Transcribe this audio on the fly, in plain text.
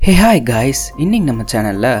Hey hi guys, இன்னைக்கு நம்ம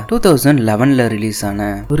சேனல்ல 2011ல ரிலீஸ் ஆன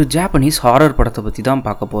ஒரு ஜாப்பனீஸ் ஹாரர் படத்தை பத்தி தான்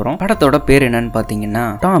பார்க்க போறோம். படத்தோட பேர் என்னன்னு பாத்தீங்கன்னா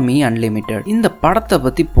டாமி அன்லிமிட்டெட். இந்த படத்தை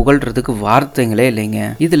பத்தி புகழ்றதுக்கு வார்த்தைகளே இல்லைங்க.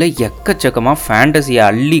 இதுல எக்கச்சக்கமா ஃபேண்டசியை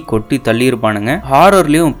அள்ளி கொட்டி தள்ளி இருப்பானுங்க.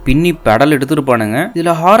 ஹாரர்லயும் பின்னி பெடல் எடுத்துருப்பானுங்க.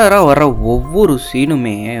 இதுல ஹாரரா வர்ற ஒவ்வொரு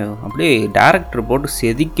சீனுமே அப்படியே டைரக்டர் போட்டு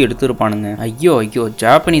செதுக்கி எடுத்துருப்பானுங்க. ஐயோ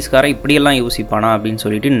ஜாப்பனீஸ்கார இப்படியெல்லாம் யோசிப்பானா அப்படின்னு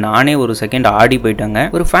சொல்லிட்டு நானே ஒரு செகண்ட் ஆடி போயிட்டாங்க.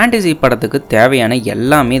 ஒரு ஃபேண்டசி படத்துக்கு தேவையான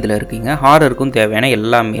எல்லாமே இதுல இருக்குங்க. ஹாரருக்கும் தேவையான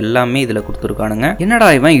எல்லாமே இதுல கொடுத்துருக்கானுங்க. என்னடா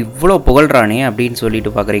இவன் இவ்வளவு புகழ்றானே அப்படின்னு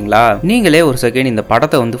சொல்லிட்டு பாக்குறீங்களா? நீங்களே ஒரு செகண்ட் இந்த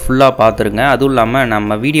படத்தை வந்து ஃபுல்லா பாத்துருங்க. அதுவும் இல்லாம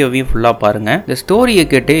நம்ம வீடியோவையும் ஃபுல்லா பாருங்க. இந்த ஸ்டோரியை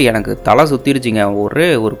கேட்டு எனக்கு தலை சுத்திருச்சுங்க.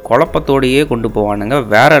 ஒரு குழப்பத்தோடையே கொண்டு போவானுங்க.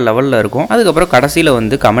 வேற லெவல்ல இருக்கும். அதுக்கப்புறம் கடைசியில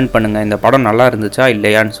வந்து கமெண்ட் பண்ணுங்க இந்த படம் நல்லா இருந்துச்சா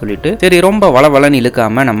இல்லையான்னு சொல்லிட்டு. சரி, ரொம்ப வளவலன்னு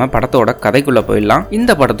இழுக்காம நம்ம படத்தோட கதைக்குள்ள போயிடலாம்.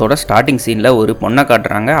 இந்த படத்தோட ஸ்டார்டிங் சீன்ல ஒரு பொண்ணை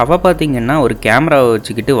காட்டுறாங்க. அவ பாத்தீங்கன்னா ஒரு கேமராவை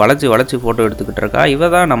வச்சுக்கிட்டு வளைச்சு போட்டோ எடுத்துக்கிட்டு இருக்கா.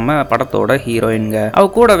 இவதான் நம்ம படத்தோட ஹீரோயின்ங்க. அவ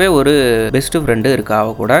கூடவே ஒரு பெஸ்ட் ஃப்ரெண்டு இருக்கா. அவ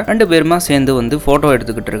கூட ரெண்டு பேருமா சேர்ந்து வந்து போட்டோ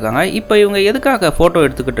எடுத்துக்கிட்டு இருக்காங்க. இப்போ இவங்க எதுக்காக போட்டோ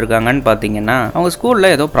எடுத்துக்கிட்டு இருக்காங்கன்னு பாத்தீங்கன்னா அவங்க ஸ்கூல்ல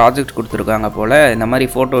ஏதோ ப்ராஜெக்ட் கொடுத்துருக்காங்க போல. இந்த மாதிரி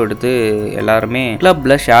போட்டோ எடுத்து எல்லாருமே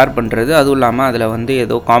கிளப்ல ஷேர் பண்றது, அதுவும் இல்லாம அதுல வந்து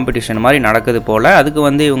ஏதோ காம்படிஷன் மாதிரி நடக்குது போல. அதுக்கு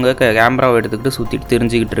வந்து இவங்க கேமராவை எடுத்துக்கிட்டு சுத்திட்டு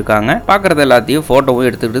தெரிஞ்சுக்கிட்டு இருக்காங்க. பாக்குறது எல்லாத்தையும் போட்டோவும்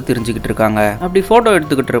எடுத்துக்கிட்டு தெரிஞ்சுக்கிட்டு இருக்காங்க. அப்படி போட்டோ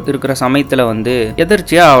எடுத்துக்கிட்டு இருக்கிற சமயத்துல வந்து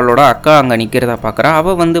எதிர்ச்சியா அவளோட அக்கா அங்க நிக்கிறத பாக்குறா.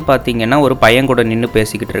 அவ வந்து பாத்தீங்கன்னா ஒரு பையன் கூட நின்று பேசிக்கிட்டு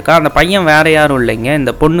இருக்கா. அந்த பையன் வேற யாரும் இல்லைங்க,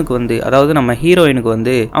 இந்த பொண்ணுக்கு வந்து, அதாவது நம்ம ஹீரோயினுக்கு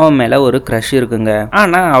வந்து அவன் மேல ஒரு கிரஷ் இருக்குங்க.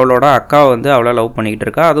 ஆனா அவளோட அக்கா வந்து அவளை லவ் பண்ணிட்டு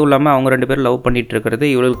இருக்கா. அதுவும் இல்லாம அவங்க ரெண்டு பேரும் லவ் பண்ணிட்டு இருக்கிறது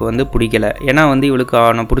இவளுக்கு வந்து பிடிக்கல. ஏன்னா வந்து இவளுக்கு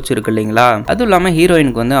அவனை பிடிச்சிருக்கு இல்லைங்களா. அதுவும் இல்லாம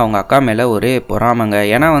ஹீரோயினுக்கு வந்து அவங்க அக்கா மேல ஒரே பொறாமங்க.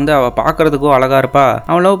 ஏன்னா வந்து அவ பாக்குறதுக்கும் அழகா இருப்பா.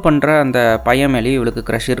 அவன் லவ் பண்ற அந்த பையன் மேலேயும் இவளுக்கு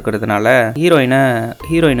கிரஷ் இருக்கிறதுனால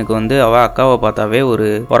ஹீரோயினுக்கு வந்து அவ அக்காவை பார்த்தாவே ஒரு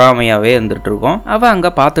பொறாமையாவே இருந்துட்டு இருக்கும். அவ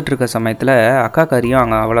அங்க பாத்துட்டு இருக்க சமயத்துல அக்கா காரியும்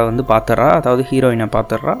அங்க அவளை வந்து பாத்துறா. அதாவது ஹீரோயினை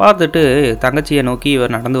பார்த்துட்டு தங்கச்சியை நோக்கி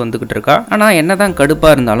இவர் நடந்து வந்துகிட்டு இருக்கா. ஆனா என்னதான் கடுப்பா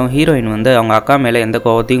இருந்தாலும் ஹீரோயின் வந்து அவங்க அக்கா மேல எந்த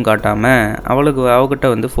கோவத்தையும் காட்டாம அவகிட்ட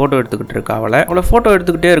வந்து போட்டோ எடுத்துக்கிட்டு இருக்கா. அவளை போட்டோ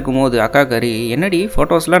எடுத்துக்கிட்டே இருக்கும்போது அக்கா கறி, என்னடி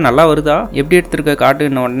போட்டோஸ்லாம் நல்லா வருதா, எப்படி எடுத்திருக்க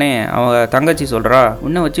காட்டுன்னு உடனே அவங்க தங்கச்சி சொல்றா,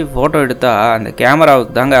 உன்னை வச்சு போட்டோ எடுத்தா அந்த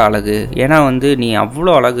கேமராவுக்கு தாங்க அழகு, ஏன்னா வந்து நீ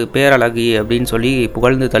அவ்வளோ அழகு, பேரழகு அப்படின்னு சொல்லி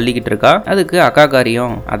புகழ்ந்து தள்ளிக்கிட்டு இருக்கா. அதுக்கு அக்கா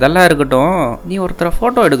காரியம், அதெல்லாம் இருக்கட்டும், நீ ஒருத்தரை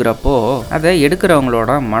போட்டோ எடுக்கிறப்போ அதை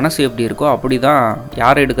எடுக்கிறவங்களோட மனசு எப்படி இருக்கோ அப்படிதான்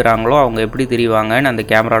யார் எடுக்கிறாங்களோ அவங்க எப்படி தெரிவாங்கன்னு அந்த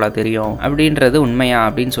கேமரால தெரியும் அப்படின்றது உண்மையா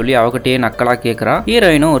அப்படின்னு சொல்லி அவகிட்டயே நக்கலா கேட்கறா.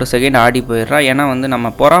 ஹீரோயினும் ஒரு செகண்ட் ஆடி போயிடுறா. ஏன்னா வந்து நம்ம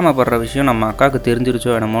பொறாமப்படுற விஷயம் நம்ம அக்காவுக்கு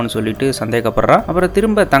தெரிஞ்சிருச்சோ என்னமோன்னு சொல்லிட்டு சந்தேகப்படுறா. அப்புறம்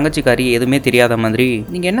திரும்ப தங்கச்சிக்காரி எதுவுமே தெரியாத மாதிரி,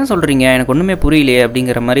 நீங்க என்ன சொல்றீங்க, எனக்கு ஒண்ணுமே புரியலையே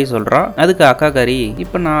அப்படிங்கிற மாதிரி சொல்றா. அதுக்கு அக்கா காரி,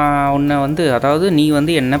 இப்ப நான் உன்னை வந்து, அதாவது நீ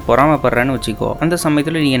வந்து என்ன பொறாமப்படுறேன்னு வச்சுக்கோ, அந்த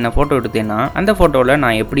சமயத்துல நீ என்ன போட்டோ எடுத்தேன்னா அந்த போட்டோல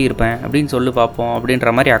நான் எப்படி இருப்பேன் அப்படின்னு சொல்லி பார்ப்போம்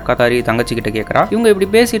அப்படின்ற மாதிரி அக்கா காரி தங்கச்சி கிட்ட கேட்கறா. இவங்க இப்படி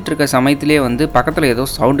பேசிட்டு இருக்க சமயத்திலேயே வந்து பக்கத்துல ஏதோ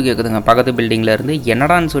சவுண்ட் கேக்குதுங்க பக்கத்து பில்டிங்ல இருந்து.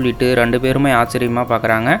 என்னடான்னு சொல்லிட்டு ரெண்டு பேருமே ஆச்சரியமா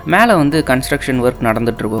பாக்குறாங்க. மேல வந்து கன்ஸ்ட்ரக்ஷன் ஒர்க்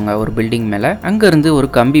நடந்துட்டு இருக்குங்க ஒரு பில்டிங் மேல. அங்க இருந்து ஒரு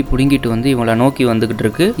கம்பி புடுங்கிட்டு வந்து இவங்களை நோக்கி வந்துகிட்டு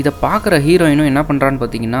இருக்கு. இதை பாக்குற ஹீரோயினும் என்ன பண்றான்னு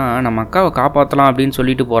பாத்தீங்கன்னா நம்ம அக்காவை காப்பாத்தலாம் அப்படின்னு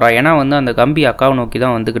சொல்லிட்டு போறா. ஏன்னா வந்து அந்த கம்பி அக்காவை நோக்கி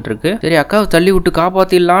தான் வந்துகிட்டு இருக்கு. சரி, அக்காவை தள்ளி விட்டு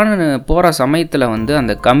காப்பாத்திடலான்னு போற சமயத்துல வந்து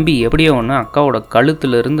அந்த கம்பி எப்படியோ ஒண்ணு அக்காவோட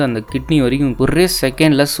கழுத்துல இருந்து அந்த கிட்னி வரைக்கும் ஒரே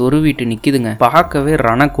செகண்ட்ல சொருவிட்டு நிக்குதுங்க. பார்க்கவே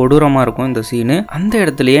ரண கொடூரமா இருக்கும் இந்த சீனு. அந்த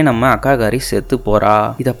இடத்துலயே நம்ம அக்கா காரி செத்து போறா.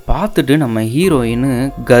 இத பார்த்துட்டு நம்ம ஹீரோயின்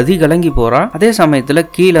கதி கலங்கி போறா. அதே சமயத்துல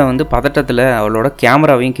கீழே வந்து பதட்டத்துல அவளோட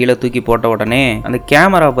கேமராவையும் கீழே தூக்கி போட்ட உடனே அந்த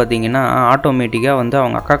கேமரா பாத்தீங்கன்னா ஆட்டோமேட்டிக்கா வந்து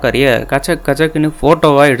அவங்க அக்கா காரிய கச்சக்குன்னு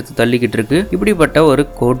போட்டோவா எடுத்து தள்ளிக்கிட்டு இருக்கு. இப்படிப்பட்ட ஒரு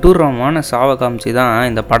கொடூரமான சாவ காமிச்சு தான்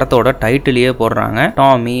இந்த படத்தோட டைட்டிலேயே போடுறாங்க,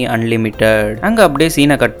 டாமி அன்லிமிட்டெட். அங்க அப்படியே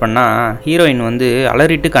சீனை கட் பண்ணா ஹீரோயின் வந்து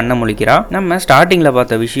அலறிட்டு கண்ணை முழிக்கிறா. நம்ம ஸ்டார்டிங்ல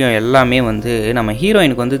பார்த்த விஷயம் எல்லாமே வந்து நம்ம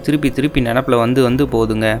ஹீரோயினுக்கு வந்து திருப்பி நினப்புல வந்து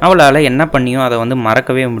போதுங்க. அவளால என்ன பண்ணியோ அதை வந்து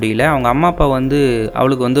மறக்கவே முடியல. அவங்க அம்மா அப்பா வந்து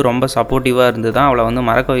அவளுக்கு வந்து ரொம்ப சப்போர்ட்டிவா இருந்துதான் அவளை வந்து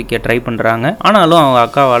மறக்க வைக்க ட்ரை பண்றாங்க. ஆனாலும் அவங்க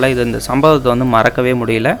அக்காவால இந்த சம்பவத்தை வந்து மறக்கவே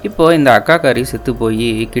முடியல. இப்போ இந்த அக்கா காரி செத்து போய்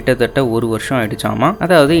கிட்டத்தட்ட ஒரு வருஷம் ஆயிடுச்சாமா.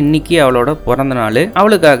 அதாவது இன்னைக்கு அவளோட பிறந்த நாள்.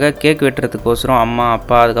 அவளுக்காக கேக் வெட்டுறதுக்கோசரம் அம்மா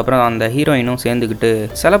அப்பா அதுக்கப்புறம் அந்த ஹீரோயினும் சேர்ந்துக்கிட்டு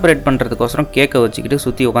செலிப்ரேட் பண்றதுக்கோசரம் கேக்கை வச்சுக்கிட்டு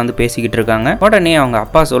சுத்தி உட்காந்து பேசிக்கிட்டு இருக்காங்க. உடனே அவங்க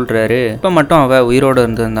அப்பா சொல்றாரு, இப்ப மட்டும் அவ உயிரோட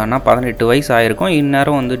இருந்திருந்தான்னா 18 வயசு ஆயிருக்கும்,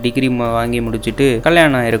 இந்நேரம் வந்து டிகிரி வாங்கி முடிச்சுட்டு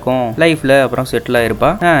கல்யாணம் ஆயிருக்கும், லைஃப்ல அப்புறம் செட்டில் ஆயிருப்பா.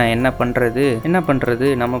 என்ன பண்றது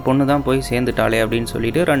நம்ம பொண்ணு தான் போய் சேர்ந்துட்டாளே அப்படின்னு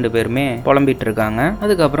சொல்லிட்டு ரெண்டு பேருமே புலம்பிட்டு இருக்காங்க.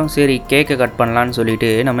 அதுக்கப்புறம் சரி கேக்கை கட் பண்ணலான்னு சொல்லிட்டு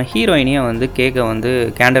நம்ம ஹீரோயினையும் வந்து கேக்கை வந்து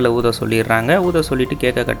கேண்டலை ஊத சொல்லிடுறாங்க. ஊத சொல்லிட்டு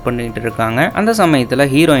கேக்கை கட் பண்ணிட்டு இருக்காங்க. அந்த சமயத்துல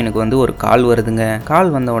ஹீரோயினுக்கு வந்து ஒரு கால் வருதுங்க.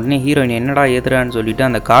 கால் வந்த உடனே ஹீரோயின் என்னடா ஏத்துறான்னு சொல்லிட்டு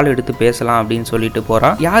அந்த கால் எடுத்து பேசலாம் அப்படின்னு சொல்லிட்டு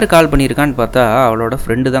போறா. யாரு கால் பண்ணிருக்கான்னு பார்த்தா அவளோட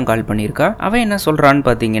ஃப்ரெண்டு தான் கால் பண்ணிருக்கா. அவன் என்ன சொல்றான்னு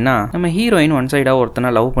பாத்தீங்கன்னா, நம்ம ஹீரோயின் ஒன் சைடா ஒருத்தனை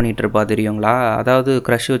லவ் பண்ணிட்டு இருப்பா தெரியுங்களா, அதாவது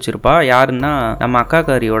கிரஷ் வச்சிருப்பா. யாருன்னா நம்ம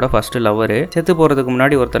அக்காக்காரியோட ஃபர்ஸ்ட் லவர். செத்து போறதுக்கு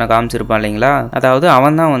முன்னாடி ஒருத்தனை காமிச்சிருப்பான் இல்லைங்களா, அதாவது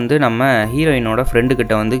அவன் தான் வந்து நம்ம ஹீரோயினோட ஃப்ரெண்டு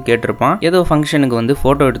கிட்ட வந்து கேட்டிருப்பான், ஏதோ ஃபங்க்ஷனுக்கு வந்து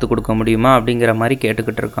போட்டோ எடுத்து கொடுக்க முடியுமா அப்படிங்கிற மாதிரி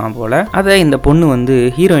கேட்டுக்கிட்டு இருக்கான் போல. அதை இந்த பொண்ணு வந்து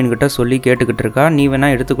ஹீரோயின் கிட்ட சொல்லி கேட்டுக்கிட்டு இருக்கா, நீ வேணா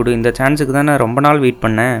எடுத்து கொடு, இந்த சான்ஸுக்கு தான் நான் ரொம்ப நாள் வெயிட்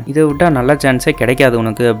பண்ணேன், இதை விட்டா நல்ல சான்ஸே கிடைக்காது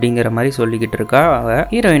உனக்கு அப்படிங்கிற மாதிரி சொல்லிக்கிட்டு இருக்கா. அவ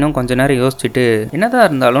ஹீரோயினும் கொஞ்ச நேரம் யோசிச்சுட்டு, என்னதான்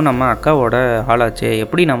இருந்தாலும் நம்ம அக்காவோட ஆளாச்சே,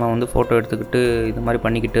 எப்படி நம்ம வந்து போட்டோ எடுத்துக்கிட்டு இது மாதிரி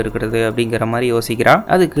பண்ணிக்கிட்டு இருக்கிறது அப்படிங்கிற மாதிரி யோசிக்கிறா.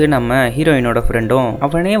 அதுக்கு நம்ம ஹீரோயினோட ஃப்ரெண்டும்,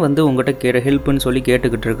 அவனே வந்து உங்ககிட்ட ஹெல்ப்னு சொல்லி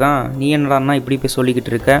கேட்டுக்கிட்டு இருக்கான், நீ என்னடான்னா இப்படி போய்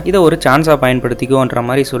சொல்லிக்கிட்டு இருக்க, இதை ஒரு சான்ஸா பயன்படுத்திக்கோன்ற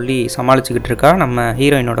மாதிரி சொல்லி சமாளிச்சுக்கிட்டு இருக்கா நம்ம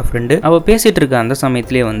ஹீரோயினோட ஃப்ரெண்டு. அவ பேசிட்டு இருக்க அந்த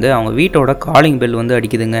சமயத்திலே வந்து அவங்க வீட்டோட காலிங் பெல் வந்து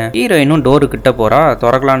அடிக்குதுங்க. ஹீரோயினும் டோரு கிட்ட போறா,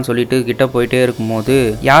 திறக்கலான்னு சொல்லிட்டு கிட்ட போயிட்டே இருக்கும்போது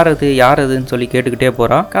யாரதுன்னு சொல்லி கேட்டுக்கிட்டே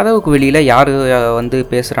போறா. கதவுக்கு வெளியில யாரு வந்து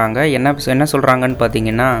பேசுறாங்க, என்ன சொல்றாங்கன்னு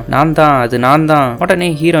பாத்தீங்கன்னா, நான் தான். உடனே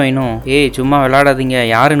ஹீரோயினும், ஏய் சும்மா விளையாடாதீங்க,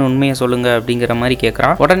 யாருன்னு உண்மையை சொல்லுங்க அப்படிங்கிற மாதிரி கேட்கறா.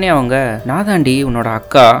 உடனே அவங்க, நான் தாண்டி உன்னோட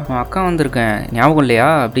அக்கா வந்திருக்கேன், ஞாபகம் இல்லையா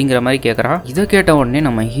அப்படிங்கிற மாதிரி கேட்கறா. இதை கேட்ட உடனே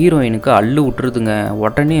நம்ம ஹீரோயினுக்கு அள்ளு விட்டுருதுங்க.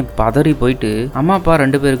 உடனே பதறி போயிட்டு அம்மா அப்பா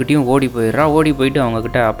 2 பேருக்கிட்டையும் ஓடி போயிட்டு அவங்க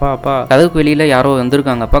கிட்ட, அப்பா கதவுக்கு வெளியில யாரோ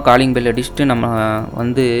வந்திருக்காங்கப்பா, காலிங் பெல் அடிச்சுட்டு நம்ம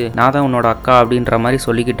வந்து நான் தான் உன்னோட அக்கா அப்படின்ற மாதிரி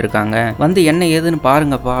சொல்லிக்கிட்டு இருக்காங்க, வந்து என்ன ஏதுன்னு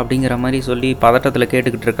பாருங்கப்பா அப்படிங்கிற மாதிரி சொல்லி பதட்டத்துல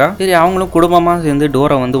கேட்டுக்கிட்டு இருக்கா. சரி அவங்களும் குடும்பமா சேர்ந்து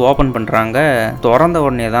டோரை வந்து ஓபன் பண்றாங்க. திறந்த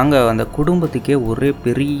உடனே தாங்க அந்த குடும்பத்துக்கே ஒரே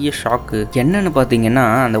பெரிய ஷாக்கு. என்னன்னு பாத்தீங்கன்னா,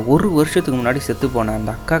 அந்த 1 வருஷத்துக்கு முன்னாடி செத்து போன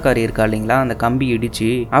அந்த அக்காக்காரி இருக்கா இல்லைங்களா, அந்த கம்பி இடிச்சு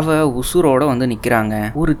அவ உசுரோட வந்து நிக்கிறாங்க.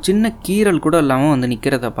 ஒரு சின்ன கீரல் கூட இல்லாம வந்து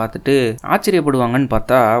நிக்கிறத பார்த்துட்டு ஆச்சரியப்படுவாங்கன்னு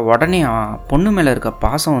பார்த்தா, உடனே பொண்ணு மேல இருக்க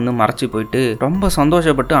பாசம் வந்து மறைச்சு போயிட்டு ரொம்ப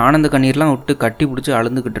சந்தோஷப்பட்டு ஆனந்த கண்ணீர்லாம் விட்டு கட்டி பிடிச்சி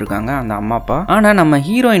அழுந்துகிட்டு இருக்காங்க அந்த அம்மா அப்பா. ஆனா நம்ம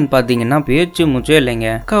ஹீரோயின் பாத்தீங்கன்னா பேச்சு முச்சே இல்லைங்க.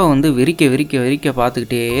 அக்காவை வந்து விரிக்க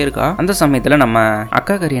பார்த்துக்கிட்டே இருக்கா. அந்த சமயத்துல நம்ம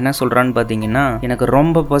அக்காக்காரி என்ன சொல்றான்னு பாத்தீங்கன்னா, எனக்கு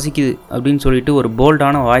ரொம்ப பசிக்குது அப்படின்னு சொல்லிட்டு ஒரு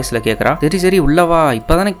போல்டான வாய்ஸ்ல கேட்கறா. சரி உள்ளவா,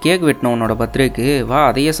 இப்பதானே கேக் வெட்டணும் உன்னோட பர்த்டேக்கு, வா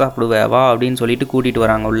அதையே சாப்பிடுவ வா அப்படின்னு சொல்லிட்டு கூட்டிட்டு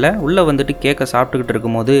வராங்க. உள்ள வந்துட்டு கேக்க சாப்பிட்டுக்கிட்டு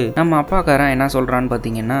இருக்கும்போது நம்ம அப்பாக்காரன் என்ன சொல்றான்னு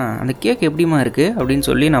பாத்தீங்கன்னா, அந்த கேக் எப்படிமா இருக்கு அப்படின்னு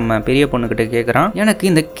சொல்லி நம்ம பெரிய பொண்ணு கிட்ட கேட்கறான். எனக்கு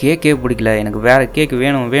இந்த கேக்கே பிடிக்கல, எனக்கு வேற கேக்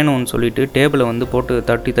வேணும்னு சொல்லிட்டு டேபிளை வந்து போட்டு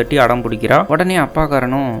தட்டி அடம் பிடிக்கிறா. உடனே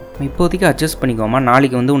அப்பாக்காரனும், இப்போதைக்கு அட்ஜஸ்ட் பண்ணிக்கோமா,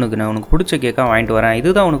 நாளைக்கு வந்து உனக்கு பிடிச்ச கேக்கா வாங்கிட்டு வரேன்,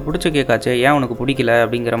 இதுதான் உனக்கு பிடிச்ச கேக்காச்சே, ஏன் உனக்கு பிடிக்கல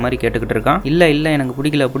அப்படிங்கிற மாதிரி கேட்டுக்கிட்டு இருக்கான். இல்ல எனக்கு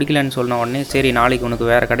பிடிக்கலன்னு சொன்ன உடனே, சரி நாளைக்கு உனக்கு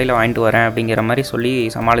வேற கடையில வாங்கிட்டு வரேன் அப்படிங்கிற மாதிரி சொல்லி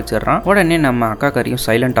சமாளிச்சிடறான். உடனே நம்ம அக்காக்காரியும்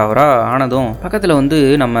சைலண்ட் ஆகிறா. ஆனதும் பக்கத்துல வந்து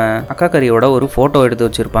நம்ம அக்காக்காரியோட ஒரு போட்டோ எடுத்து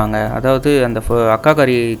வச்சிருப்பாங்க. அதாவது அந்த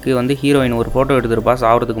அக்காக்காரிக்கு வந்து ஹீரோயின் ஒரு போட்டோ எடுத்திருப்பா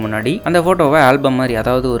சாவறதுக்கு முன்னாடி. அந்த போட்டோவை ஆல்பம் மாதிரி,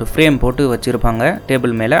 அதாவது ஒரு ஃப்ரேம் போட்டு வச்சிருப்பாங்க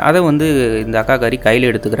டேபிள் மேல. அதை வந்து இந்த அக்காக்காரி கையில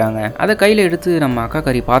எடுத்துக்கிறாங்க. அதை கையில எடுத்து நம்ம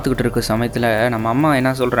அக்காக்காரி பார்த்துக்கிட்டு இருக்க சமயத்துல நம்ம அம்மா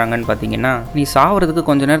என்ன சொல்றாங்கன்னு பாத்தீங்கன்னா, நீ சாவறதுக்கு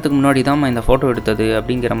கொஞ்ச நேரத்துக்கு முன்னாடி தான் இந்த போட்டோ எடுத்தது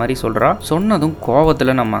அப்படிங்கிற மாதிரி சொல்றா. சொன்னதும்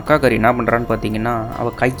கோவத்துல நம்ம அக்காக்காரி என்ன பண்றான்னு பாத்தீங்கன்னா, அவ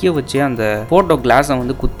கையை வச்சு அந்த போட்டோ கிளாஸை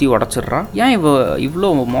வந்து குத்தி உடச்சிடுறா. ஏன் இவ்வளோ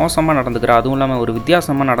மோசமா நடந்துக்கிறா, அதுவும் இல்லாம ஒரு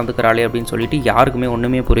வித்தியாசமா நடந்துக்கிறாளே அப்படின்னு சொல்லிட்டு யாருக்குமே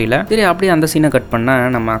ஒண்ணுமே புரியல. சரி அப்படியே அந்த சீனை கட் பண்ண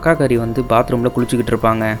நம்ம அக்காக்காரி வந்து பாத்ரூம்ல குளிச்சுக்கிட்டு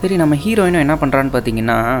இருப்பாங்க. சரி நம்ம ஹீரோயினும் என்ன பண்றான்னு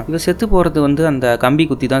பாத்தீங்கன்னா, இவ செத்து போறது வந்து அந்த கம்பி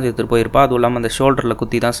குத்தி தான் செத்து போயிருப்பா, அதுவும் இல்லாம அந்த ஷோல்டர்ல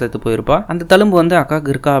குத்தி தான் செத்து போயிருப்பா. அந்த தழும்பு வந்து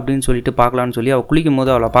அக்காக்கு இருக்கா அப்படின்னு சொல்லிட்டு பார்க்கலான்னு சொல்லி அவ குளிக்கும்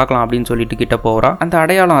போது அவளை பார்க்கலாம் அப்படின்னு சொல்லிட்டு கிட்ட போறா. அந்த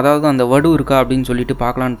அடையாளம், அதாவது அந்த வடு இருக்கா அப்படின்னு சொல்லிட்டு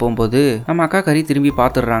பார்க்கலான்னு போகும்போது நம்ம அக்காக்காரி திரும்பி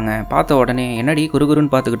பாத்துடுறாங்க. பார்த்த உடனே, என்னடி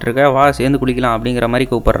குறுகுறுன்னு பாத்துக்கிட்டு இருக்க, வா சேர்ந்து குளிக்கலாம் அப்படிங்கிற மாதிரி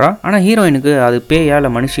கூப்பிடுறா. ஆனா ஹீரோயினுக்கு அது பேயா இல்ல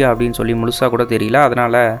மனுஷியா அப்படின்னு சொல்லி முழுசா கூட தெரியல.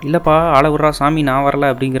 அதனால இல்லப்பா அளவுறா சாமி, நான் வரல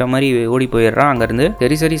அப்படிங்கிற மாதிரி ஓடி போயிடுறா அங்க இருந்து.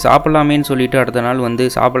 சரி சாப்பிடலாமேன்னு சொல்லிட்டு அடுத்த நாள் வந்து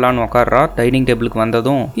சாப்பிடலான்னு உட்காடுறா. டைனிங் டேபிளுக்கு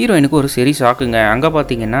வந்ததும் ஹீரோயினுக்கு ஒரு சரி ஷாக்குங்க. அங்க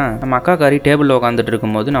பாத்தீங்கன்னா நம்ம அக்காக்காரி டேபிள்ல உட்காந்துட்டு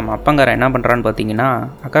இருக்கும்போது நம்ம அப்பங்காரன் என்ன பண்றான்னு பாத்தீங்கன்னா,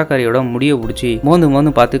 அக்காக்காரியோட முடிய பிடிச்சி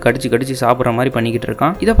மோந்து பார்த்து கடிச்சு சாப்பிட்ற மாதிரி பண்ணிக்கிட்டு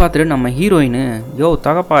இருக்கான். இதை பார்த்துட்டு நம்ம ஹீரோயின், யோ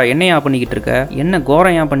தகப்பா என்னையா பண்ணிக்கிட்டு இருக்க, என்ன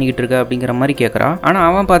கோரையா பண்ணிக்கிட்டு இருக்க அப்படிங்கிற மாதிரி கேட்கறா. ஆனா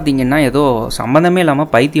அவன் பாத்தீங்கன்னா ஏதோ சம்பந்தமே இல்லாம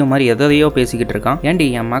பைத்தியம் மாதிரி எதையோ பேசிக்கிட்டு இருக்கான். ஏண்டி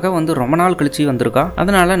என் மக வந்து ரொம்ப நாள் கழிச்சு வந்திருக்கா,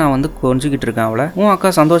 அதனால நான் வந்து கொஞ்சிக்கிட்டு இருக்கேன் அவளை, உன்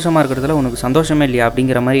அக்கா சந்தோஷமா இருக்கிறதுல உனக்கு சந்தோஷமே இல்லையா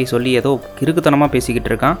அப்படிங்கிற மாதிரி சொல்லி ஏதோ கிறுக்குத்தனமா பேசிக்கிட்டு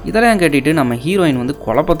இருக்கான். இதெல்லாம் கேட்டுட்டு நம்ம ஹீரோயின் வந்து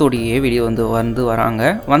குழப்பத்தோடையே வெளியே வந்து வராங்க.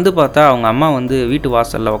 வந்து பார்த்தா அவங்க அம்மா வந்து வீட்டு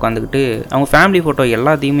வாசல்ல உட்காந்துக்கிட்டு அவங்க ஃபேமிலி போட்டோ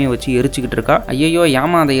எல்லாத்தையுமே வச்சு எரிச்சுக்கிட்டு இருக்கா. ஐயோ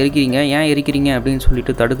ஏமா அதை ஏன் எரிக்கிறீங்க அப்படின்னு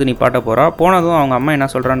சொல்லிட்டு தடுத்து நிப்பாட்ட போறா. போனதும் அவங்க அம்மா என்ன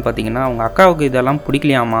சொல்றான்னு பாத்தீங்கன்னா, அவங்க அக்காவுக்கு இதெல்லாம்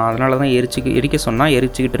பிடிக்கலையாமா, அதனாலதான் எரிக்க சொன்னா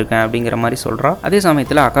எரிச்சுக்கிட்டு இருக்கேன் அப்படிங்கிற மாதிரி சொல்றா. அதே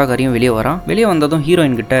சமயத்துல அக்காக்காரியும் வெளியே வந்ததும்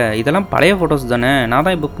ஹீரோயின் கிட்ட, இதெல்லாம் பழைய போட்டோஸ் தானே, நான்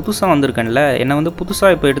தான் இப்ப புதுசா வந்திருக்கேன்ல, என்ன வந்து புதுசா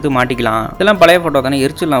இப்ப எடுத்து மாட்டிக்கலாம், இதெல்லாம் பழைய போட்டோ தானே,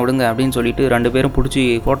 எரிச்சிடலாம் விடுங்க அப்படின்னு சொல்லிட்டு 2 பேரும் பிடிச்சி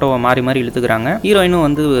போட்டோவை மாறி இழுத்துக்கிறாங்க. ஹீரோயினும்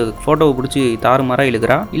வந்து போட்டோவை பிடிச்சி தாறுமாறா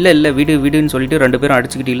இழுக்கிறா. இல்ல விடுன்னு சொல்லிட்டு 2 பேரும்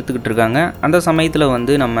அடிச்சுக்கிட்டு இழுத்துக்கிட்டு இருக்காங்க. அந்த சமயத்துல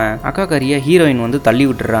வந்து நம்ம அக்காக்காரிய ஹீரோயின் வந்து தள்ளி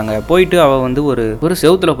விட்டுறாங்க. போயிட்டு அவ வந்து ஒரு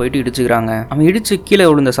செவுத்துல போயிட்டு இடிச்சுக்கிறாங்க. அவன் இடிச்சு கீழே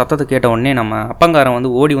விழுந்த சத்தத்தை கேட்ட உடனே நம்ம அப்பங்காரன்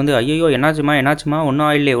வந்து ஓடி வந்து, ஐயோ என்னாச்சுமா ஒன்னும்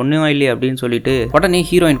ஆயில்லே அப்படின்னு சொல்லிட்டு உடனே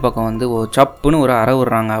ஹீரோயின் ஹீரோயின் பக்கம் வந்து சப்புன்னு ஒரு அற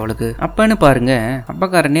விடுறாங்க அவளுக்கு. அப்பன்னு பாருங்க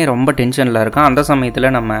அப்பக்காரனே ரொம்ப டென்ஷன்ல இருக்கான். அந்த சமயத்துல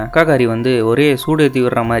நம்ம அக்காக்காரி வந்து ஒரே சூடு ஏற்றி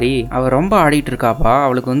விடுற மாதிரி அவ ரொம்ப ஆடிட்டு இருக்காப்பா.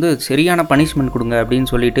 அவளுக்கு வந்து சரியான பனிஷ்மெண்ட் கொடுங்க அப்படின்னு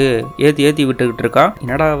சொல்லிட்டு ஏத்தி விட்டுக்கிட்டு இருக்கா.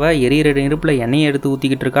 என்னடா எரியிற நெருப்புல எண்ணெயை எடுத்து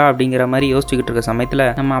ஊத்திக்கிட்டு இருக்கா அப்படிங்கிற மாதிரி யோசிச்சுக்கிட்டு இருக்க சமயத்துல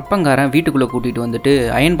நம்ம அப்பங்காரன் வீட்டுக்குள்ள கூட்டிட்டு வந்துட்டு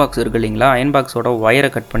அயன் பாக்ஸ் இருக்கு இல்லைங்களா, அயன் பாக்ஸோட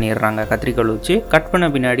வயரை கட் பண்ணிடுறாங்க கத்திரிக்கோல் வச்சு. கட்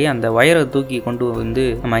பண்ண பின்னாடி அந்த வயரை தூக்கி கொண்டு வந்து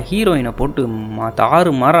நம்ம ஹீரோயினை போட்டு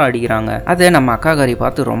தாறு மாற அடிக்கிறாங்க. அதை நம்ம அக்காக்காரி பார்த்து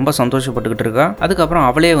ரொம்ப சந்தோஷப்பட்டுக்கிட்டு இருக்கா. அதுக்கப்புறம்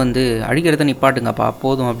அவளே வந்து அடிக்கிறத நிப்பாட்டுங்கப்பா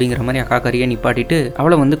போதும் அப்படிங்கிற மாதிரி அக்காக்காரியை நிப்பாட்டிட்டு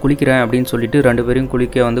அவளை வந்து குளிக்கிறேன் அப்படின்னு சொல்லிட்டு 2 பேரையும்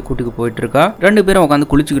குளிக்க வந்து கூட்டிட்டு போயிட்டு இருக்கா. 2 பேரும் உட்காந்து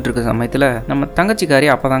குளிச்சுக்கிட்டு இருக்க சமயத்துல நம்ம தங்கச்சிக்காரி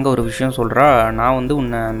அப்பதாங்க ஒரு விஷயம் சொல்றா. நான் வந்து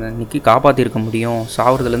உன்னை அன்னைக்கு காப்பாத்திருக்க முடியும்,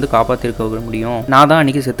 சாவுறதுல இருந்து காப்பாத்திருக்க முடியும், நான் தான்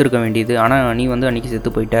அன்னைக்கு செத்து இருக்க வேண்டியது, ஆனா நீ வந்து அன்னைக்கு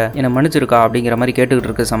செத்து போயிட்ட, என்னை மன்னிச்சிருக்கா அப்படிங்கிற மாதிரி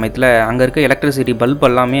கேட்டுக்கிட்டு இருக்க சமயத்துல அங்க இருக்க எலக்ட்ரிசிட்டி பல்ப்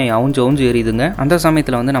எல்லாமே அவுஞ்சு எரியுதுங்க. அந்த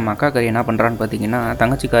சமயத்துல வந்து நம்ம அக்காக்காரி என்ன பண்றான்னு பாத்தீங்கன்னா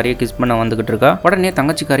தங்கச்சிக்காரியை கிஸ் பண்ண வந்துகிட்டு இருக்கா. உடனே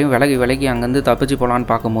தங்கச்சிக்காரியும் விலகி அங்கிருந்து தப்பிச்சு போலான்னு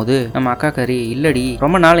பார்க்கும்போது நம்ம அக்காக்காரி இல்லடி,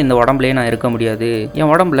 ரொம்ப நாள் இந்த உடம்புலயே நான் இருக்க முடியாது,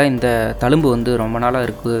 என் உடம்புல இந்த தழும்பு வந்து ரொம்ப நாளா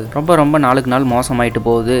இருக்கு, ரொம்ப நாளுக்கு நாள் மோசமாயிட்டு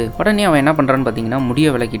போகுது. உடனே அவன் என்ன பண்றான்னு பாத்தீங்கன்னா முடிய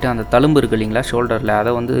விளக்கிட்டு அந்த தழும்பு இருக்கு இல்லைங்களா ஷோல்டர்ல,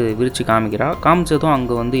 அதை வந்து விரிச்சு காமிக்கிறா. காமிச்சதும்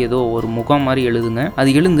அங்க வந்து ஏதோ ஒரு முகம் மாதிரி எழுதுங்க. அது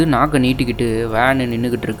எழுந்து நாக்க நீட்டிக்கிட்டு வேன்னு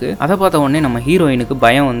நின்னுகிட்டு இருக்கு. அதை பார்த்த உடனே நம்ம ஹீரோயினுக்கு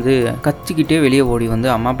பயம் வந்து கத்திக்கிட்டே வெளியே ஓடி வந்து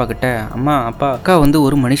அம்மா அப்பா கிட்ட, அம்மா அப்பா அக்கா வந்து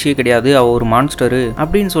ஒரு மனுஷியே கிடையாது, அவ ஒரு மான்ஸ்டரு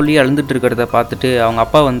அப்படின்னு சொல்லி அழுந்துட்டு இருக்கிறத பார்த்துட்டு அவங்க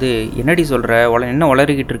அப்பா வந்து என்னடி சொல்ற, என்ன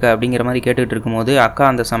உளறிக்கிட்டு இருக்க அப்படிங்கிற மாதிரி கேட்டுட்டு இருக்கும்போது அக்கா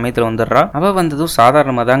அந்த சமயத்துல வந்துடுறா. அவ வந்ததும்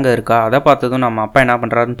சாதாரணமா தாங்க இருக்கா. அதை பார்த்ததும் நம்ம அப்பா என்ன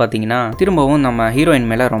பண்றாருன்னு பாத்தீங்கன்னா திரும்பவும் நம்ம ஹீரோயின்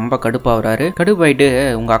மேல ரொம்ப கடுப்பாகிறாரு. கடுப்பாயிட்டு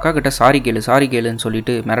உங்க அக்கா கிட்ட சாரி கேளுன்னு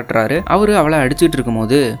சொல்லிட்டு மிரட்டுறாரு. அவரு அவளை அடிச்சுட்டு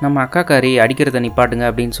இருக்கும்போது நம்ம அக்காக்காரி அடிக்கிறத நிப்பாட்டுங்க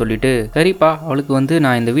அப்படின்னு சொல்லிட்டு, சரிப்பா அவளுக்கு வந்து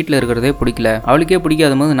நான் இந்த வீட்டுல இருக்கிறதே பிடிக்கல, அவளுக்கே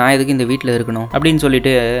பிடிக்காத போது நான் எதுக்கு இந்த வீட்டுல இருக்கணும் அப்படின்னு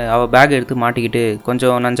சொல்லிட்டு அவ பேக் எடுத்து மாட்டிக்கிட்டு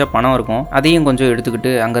கொஞ்சம் நஞ்சா பணம் இருக்கும் அதையும் கொஞ்சம்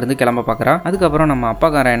எடுத்துக்கிட்டு அங்கிருந்து கிளம்ப பாக்குறா. அதுக்கப்புறம் நம்ம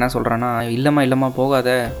அப்பாக்காரன் என்ன சொல்றான்னா, இல்லம்மா போகாத,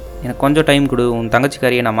 எனக்கு கொஞ்சம் டைம் கொடு, உன்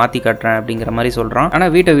தங்கச்சிக்காரியை நான் மாற்றி காட்டுறேன் அப்படிங்கிற மாதிரி சொல்கிறான்.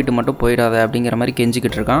 ஆனால் வீட்டை விட்டு மட்டும் போயிடாத அப்படிங்கிற மாதிரி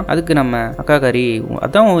கெஞ்சிக்கிட்டு இருக்கான். அதுக்கு நம்ம அக்காக்காரி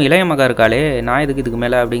அதான் உன் இளைய மகா இருக்காளே, நான் இதுக்கு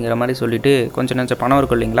மேலே அப்படிங்கிற மாதிரி சொல்லிட்டு கொஞ்சம் நஞ்ச பணம்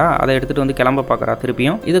இருக்கும் இல்லைங்களா, அதை எடுத்துகிட்டு வந்து கிளம்ப பார்க்குறா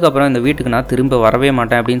திருப்பியும். இதுக்கப்புறம் இந்த வீட்டுக்கு நான் திரும்ப வரவே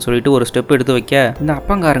மாட்டேன் அப்படின்னு சொல்லிட்டு ஒரு ஸ்டெப் எடுத்து வைக்க இந்த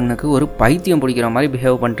அப்பங்காரனுக்கு ஒரு பைத்தியம் பிடிக்கிற மாதிரி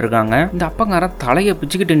பிஹேவ் பண்ணிட்டு இருக்காங்க. இந்த அப்பங்காரன் தலையை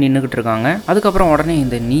பிச்சுக்கிட்டு நின்றுக்கிட்டு இருக்காங்க. அதுக்கப்புறம் உடனே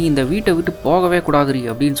நீ இந்த வீட்டை விட்டு போகவே கூடாதுரி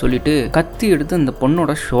அப்படின்னு சொல்லிட்டு கத்தி எடுத்து இந்த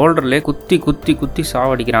பொண்ணோட ஷோல்டர்லேயே குத்தி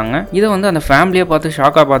சாவடிக்கிறாங்க. இதை வந்து அந்த ஃபேமிலியை பார்த்து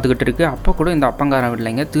ஷாக்கா பார்த்துக்கிட்டு இருக்கு. அப்போ கூட இந்த அப்பங்காரன்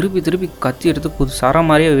விடலைங்க, திருப்பி கத்தி எடுத்து சர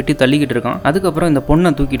மாதிரியே வெட்டி தள்ளிக்கிட்டு இருக்கான். அதுக்கப்புறம் இந்த பொண்ணை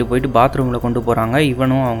தூக்கிட்டு போயிட்டு பாத்ரூம்ல கொண்டு போறாங்க.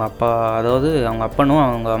 இவனும் அவங்க அப்பா, அதாவது அவங்க அப்பனும்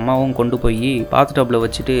அவங்க அம்மாவும் கொண்டு போய் பாத் டப்ல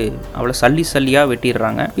வச்சுட்டு அவளை சல்லியா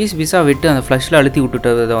வெட்டிடுறாங்க. பீஸா வெட்டு அந்த ஃப்ளஷ்ல அழுத்தி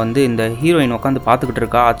விட்டுட்டதை வந்து இந்த ஹீரோயின் உட்காந்து பார்த்துக்கிட்டு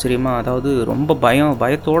இருக்கா ஆச்சரியமா. அதாவது ரொம்ப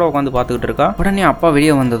பயத்தோட உட்காந்து பார்த்துக்கிட்டு இருக்கா. உடனே அப்பா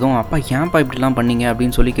வெளியே வந்ததும், அப்பா ஏன்பா இப்படிலாம் பண்ணீங்க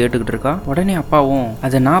அப்படின்னு சொல்லி கேட்டுக்கிட்டு இருக்கா. உடனே அப்பாவும்,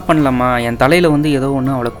 அதை நான் பண்ணலாமா, என் தலையில வந்து ஏதோ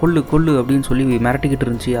ஒன்று அவளை கொல்லு அப்படின்னு சொல்லி மிரட்டிக்கிட்டு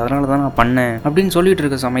இருந்துச்சு, அதனால தான் நான் பண்ணேன் அப்படின்னு சொல்லிட்டு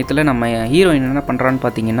இருக்க சமயத்தில் நம்ம ஹீரோயின் என்ன பண்றான்னு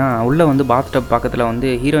பார்த்தீங்கன்னா உள்ள வந்து பாத்டப் பக்கத்தில் வந்து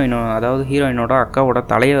ஹீரோயினோட அக்காவோட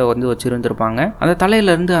தலையை வந்து வச்சிருந்துருப்பாங்க. அந்த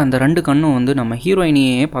தலையில இருந்து அந்த 2 கண்ணும் வந்து நம்ம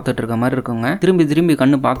ஹீரோயினையே பார்த்துட்டு இருக்க மாதிரி இருக்குங்க. திரும்பி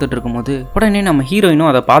கண்ணு பார்த்துட்டு இருக்கும்போது உடனே நம்ம ஹீரோயினும்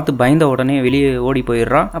அதை பார்த்து பயந்த உடனே வெளியே ஓடி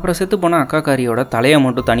போயிடுறா. அப்புறம் செத்து போன அக்காக்காரியோட தலையை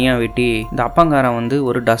மட்டும் தனியா வெட்டி இந்த அப்பங்காரன் வந்து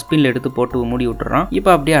ஒரு டஸ்ட்பின்ல எடுத்து போட்டு மூடி விட்டுறான்.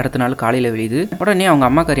 இப்போ அப்படியே அடுத்த நாள் காலையில வெளியுது. உடனே அவங்க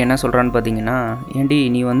அம்மாக்காரி என்ன சொல்றான்னு பார்த்தீங்கன்னா, ஏண்டி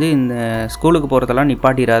நீ வந்து இந்த ஸ்கூலுக்கு போறதெல்லாம்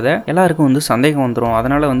நிப்பாட்டிடாத, எல்லாருக்கும் வந்து சந்தேகம் வந்துடும்,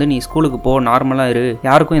 அதனால வந்து நீ ஸ்கூலுக்கு போ, நார்மலா இரு,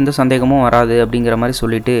 யாருக்கும் எந்த சந்தேகமும் வராது அப்படிங்கிற மாதிரி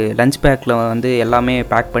சொல்லிட்டு லஞ்ச் பேக்ல வந்து எல்லாமே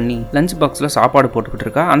பேக் பண்ணி லஞ்ச் பாக்ஸ்ல சாப்பாடு போட்டுக்கிட்டு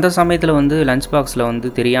இருக்கா. அந்த சமயத்துல வந்து லஞ்ச் பாக்ஸ்ல வந்து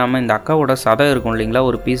தெரியாம இந்த அக்காவோட சதை இருக்கும் இல்லைங்களா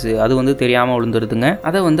ஒரு பீஸ், அது வந்து தெரியாம விழுந்துருதுங்க.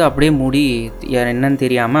 அதை வந்து அப்படியே மூடி என்னன்னு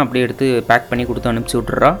தெரியாம அப்படியே எடுத்து பேக் பண்ணி கொடுத்து அனுப்பிச்சு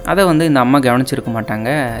விட்டுறா. அதை வந்து இந்த அம்மா கவனிச்சிருக்க மாட்டாங்க.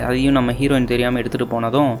 அதையும் நம்ம ஹீரோயின் தெரியாம எடுத்துட்டு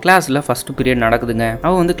போனதும் கிளாஸ்ல ஃபர்ஸ்ட் பீரியட் நடக்குதுங்க.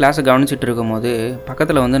 அவ வந்து கிளாஸை கவனிச்சுட்டு இருக்கும் போது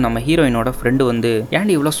பக்கத்துல வந்து நம்ம ஹீரோயினோட ஃப்ரெண்டு வந்து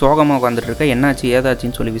ஏன்டி இவ்வளவு சோகமா உட்காந்துட்டு இருக்கா, என்னாச்சு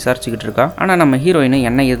ஏதாச்சுன்னு சொல்லி விசாரிச்சுக்கிட்டு இருக்கா. ஆனா நம்ம ஹீரோயின்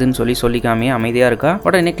என்ன ஏதுன்னு சொல்லிக்காமே அமைதியா இருக்கா.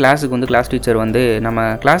 உடனே கிளாஸுக்கு வந்து கிளாஸ் டீச்சர் வந்து நம்ம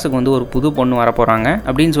கிளாஸுக்கு வந்து ஒரு புது பொண்ணு வர போறாங்க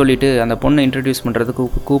அப்படின்னு சொல்லிட்டு அந்த பொண்ணை இன்ட்ரடியூஸ் பண்றதுக்கு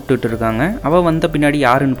கூப்பிட்டுட்டு இருக்காங்க. அவ வந்த பின்னாடி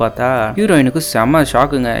யாருன்னு பார்த்தா ஹீரோயினுக்கு செம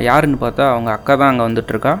ஷாக்குங்க. யாருன்னு பார்த்தா அவங்க அக்கா தான் அங்க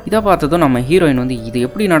வந்துட்டு இருக்கா. இதை பார்த்ததும் நம்ம ஹீரோயின் வந்து இது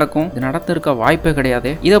எப்படி நடக்கும், இது நடத்திருக்க வாய்ப்பே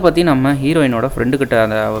கிடையாது. இதை பத்தி நம்ம ஹீரோயினோட ஃப்ரெண்டு கிட்ட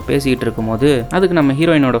அவ பேசிக்கிட்டு இருக்கும் போது அதுக்கு நம்ம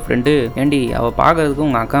ஹீரோயினோட ஃப்ரெண்டு, ஏண்டி அவ பாக்குறதுக்கு பாக்குறதுக்கு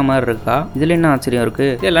உங்க அக்கா மாதிரி இருக்கா, இதுல என்ன ஆச்சரியம் இருக்கு,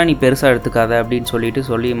 இதெல்லாம் நீ பெருசா எடுத்துக்காத அப்படின்னு சொல்லிட்டு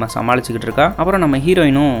சமாளிச்சுக்கிட்டு இருக்கா. அப்புறம் நம்ம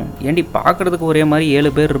ஹீரோயினும் ஏண்டி பாக்குறதுக்கு ஒரே மாதிரி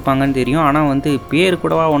 7 பேர் இருப்பாங்கன்னு தெரியும், ஆனா பேர்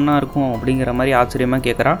கூடவா ஒன்னா இருக்கும் அப்படிங்கிற மாதிரி ஆச்சரியமா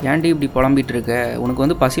கேட்கறா. ஏண்டி இப்படி புலம்பிட்டு இருக்க,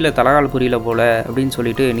 உனக்கு பசியில தலகால் புரியல போல அப்படின்னு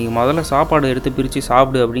சொல்லிட்டு நீ முதல்ல சாப்பாடு எடுத்து பிரிச்சு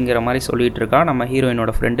சாப்பிடு அப்படிங்கிற மாதிரி சொல்லிட்டு இருக்கா நம்ம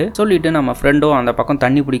ஹீரோயினோட ஃப்ரெண்டு. சொல்லிட்டு நம்ம ஃப்ரெண்டும் அந்த பக்கம்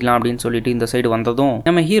தண்ணி பிடிக்கலாம் அப்படின்னு சொல்லிட்டு இந்த சைடு வந்ததும்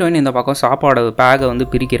நம்ம ஹீரோயின் இந்த பக்கம் சாப்பாடு பேகை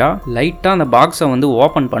பிரிக்கிறா. லைட்டா அந்த பாக்ஸை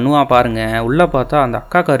ஓபன் பண்ணுவா பாருங்க. உள்ள பார்த்தா அந்த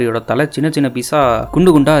அக்காக்காரியோட தலை சின்ன சின்ன பீஸா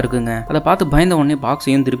குண்டு குண்டா இருக்குங்க. அதை பார்த்து பயந்த உடனே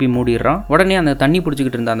பாக்ஸையும் திருப்பி மூடிடுறான். உடனே அந்த தண்ணி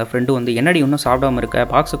பிடிச்சிக்கிட்டு இருந்த அந்த ஃப்ரெண்டு என்னடி இன்னும் சாப்பிடாம இருக்க,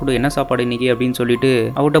 பாக்ஸை கூட என்ன சாப்பாடு இன்னைக்கு அப்படின்னு சொல்லிட்டு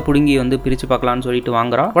அவட்ட புடுங்கி பிரிச்சு பார்க்கலாம்னு சொல்லிட்டு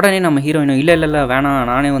வாங்குறா. உடனே நம்ம ஹீரோயின் இல்ல வேணாம்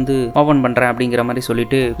நானே ஓபன் பண்றேன் அப்படிங்கிற மாதிரி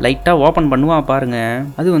சொல்லிட்டு லைட்டா ஓபன் பண்ணுவா பாருங்க.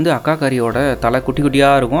 அது அக்காக்காரியோட தலை குட்டி குட்டியா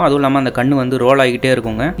இருக்கும். அதுவும் இல்லாம அந்த கண்ணு ரோல் ஆகிட்டே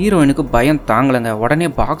இருக்குங்க. ஹீரோயினுக்கு பயம் தாங்கலங்க. உடனே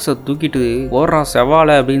பாக்ஸை தூக்கிட்டு ஓடுறா செவால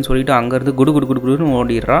அப்படின்னு சொல்லிட்டு அங்க இருந்து குடு குடு குடு குடுன்னு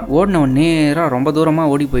ஓடிடுறா. ஓடின நேரா ரொம்ப தூரமா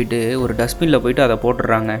ஓடி போயிட்டு ஒரு டஸ்ட்பின்ல போயிட்டு அதை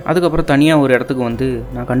போட்டுடுறாங்க. அதுக்கப்புறம் தனியா ஒரு இடத்துக்கு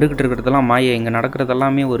நான் கண்டுகிட்டு இருக்கிறதெல்லாம் மாய, இங்க நடக்கிறது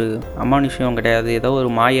எல்லாமே ஒரு அமானுஷம் கிடையாது, ஏதோ ஒரு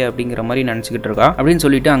மாய அப்படிங்கிற மாதிரி நினைச்சுக்கிட்டு இருக்கா. அப்படின்னு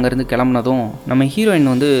சொல்லிட்டு அங்க இருந்து கிளம்புனதும் நம்ம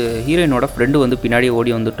ஹீரோயினோட ஃப்ரெண்டு பின்னாடி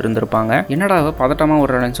ஓடி வந்துட்டு இருந்திருப்பாங்க. என்னடா பதட்டமா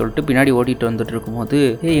ஓடுறான்னு சொல்லிட்டு பின்னாடி ஓடிட்டு வந்துட்டு இருக்கும்போது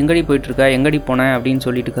எங்கடி போயிட்டு இருக்கா, எங்கடி போனேன் அப்படின்னு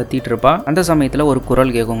சொல்லிட்டு கத்திட்டு இருப்பா. அந்த சமயத்துல ஒரு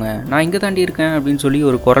குரல் கேட்குங்க. நான் இங்க தாண்டி இருக்கேன் அப்படின்னு சொல்லி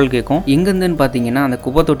ஒரு குரல் கேட்கும். எங்க இருந்துன்னு பாத்தீங்கன்னா அந்த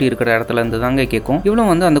குப்பை தொட்டி இருக்கிற இடத்துல இருந்து தாங்க கேட்கும்.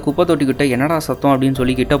 இவ்வளவு அந்த குப்பை தொட்டி கிட்ட என்னடா சத்தம் அப்படின்னு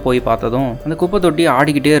சொல்லி கிட்ட போய் பார்த்ததும் அந்த குப்பை தொட்டி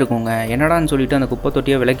ஆடிக்கிட்டே இருக்குங்க. என்னடான்னு சொல்லிட்டு அந்த குப்பை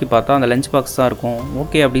தொட்டியை விலக்கி பார்த்தா அந்த லஞ்ச் பாக்ஸ் தான் இருக்கும்.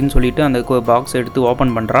 ஓகே அப்படின்னு சொல்லிட்டு அந்த பாக்ஸ் எடுத்து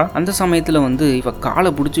ஓபன் பண்றா. அந்த சமயத்துல இவ காலை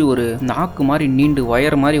பிடிச்சி ஒரு நாக்கு மாதிரி நீண்டு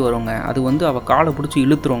வயர் மாதிரி வருங்க. அது அவ காலை பிடிச்சி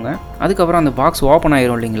இழுத்துருங்க. அதுக்கப்புறம் அந்த பாக்ஸ் ஓப்பன்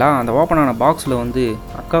ஆயிரும் இல்லைங்களா. அந்த ஓப்பன் ஆன பாக்ஸ்ல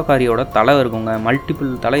அக்காக்காரியோட தலை இருக்குங்க. மல்டிபிள்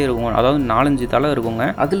தலை இருக்கும், அதாவது 4-5 தலை இருக்குங்க.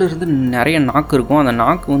 அதுல இருந்து நிறைய நாக்கு இருக்கும். அந்த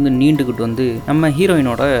நாக்கு நீண்டுகிட்டு நம்ம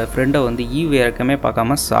ஹீரோயினோட ஃப்ரெண்டை ஈவு இறக்கமே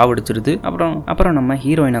பார்க்காம சாவடிச்சிருது. அப்புறம் நம்ம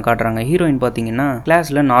ஹீரோயினை காட்டுறாங்க. ஹீரோயின் பாத்தீங்கன்னா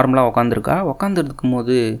கிளாஸ்ல நார்மலா உட்காந்துருக்கும்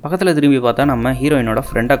போது பக்கத்துல திரும்பி பார்த்தா நம்ம ஹீரோயினோட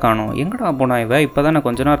ஃப்ரெண்டை காணோம். எங்கடா போனா இவ, இப்பதான்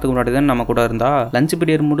கொஞ்ச நேரத்துக்கு முன்னாடி தான் நம்ம கூட இருந்தா, லஞ்ச்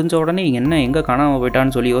பீரியட் முடிஞ்ச உடனே எங்க காணாம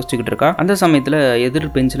போயிட்டான்னு சொல்லி யோசிச்சுக்கிட்டு இருக்கா. அந்த சமயத்துல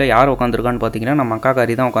எதிர் பெஞ்சில் யார் உட்காந்துருக்கான்னு பாத்தீங்கன்னா நம்ம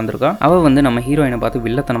அக்காக்காரி தான் உட்காந்துருக்கா. அவ நம்ம ஹீரோயினை பார்த்து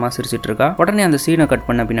வில்லத்தனமா சிரிச்சிட்டு இருக்கா. உடனே அந்த சீனை கட்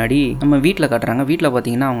பண்ண பின்னாடி நம்ம வீட்டுல காட்டுறாங்க. வீட்டுல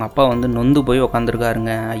பாத்தீங்கன்னா அவங்க அப்பா நொந்து போய்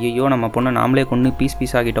உட்காந்துருக்காருங்க. ஐயோ நம்ம பொண்ணை நாமளே கொண்டு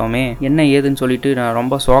பீஸ் ஆகிட்டோமே, என்ன ஏதுன்னு சொல்லிட்டு நான்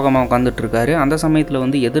ரொம்ப சோகமா உட்காந்துட்டு இருக்காரு. அந்த சமயத்துல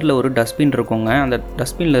எதிரில் ஒரு டஸ்ட்பின் இருக்குங்க. அந்த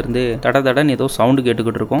டஸ்ட்பின்ல இருந்து தடன்னு ஏதோ சவுண்டு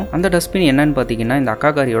கேட்டுக்கிட்டு இருக்கும். அந்த டஸ்ட்பின் என்னன்னு பாத்தீங்கன்னா இந்த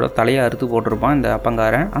அக்காக்காரியோட தலையை அறுத்து போட்டிருப்பான் இந்த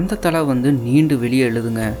அப்பங்காரன். அந்த தலை நீண்டு வெளியே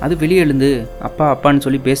எழுதுங்க. அது வெளியே எழுந்து அப்பா அப்பான்னு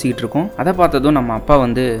சொல்லி பேசிக்கிட்டு இருக்கும். அதை பார்த்ததும் நம்ம அப்பா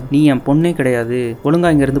நீ என் பொண்ணே கிடையாது, ஒழுங்கா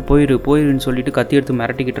இங்க இருந்து போயிருன்னு சொல்லிட்டு கத்தி எடுத்து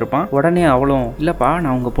மிரட்டிக்கிட்டு இருப்பான். உடனே அவளும் இல்லப்பா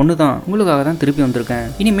நான் உங்க பொண்ணு தான், உங்களுக்காக தான் திருப்பி வந்திருக்கேன்,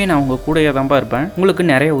 இனிமே நான் உங்க கூடயே தான்ப்பா இருப்பேன், உங்களுக்கு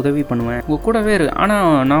நிறைய உதவி பண்ணுவேன், உங்க கூடவே ஆனா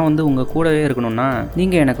நான் உங்க கூடவே இருக்கணும்னா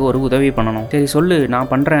நீங்க எனக்கு ஒரு உதவி பண்ணணும், சரி சொல்லு நான்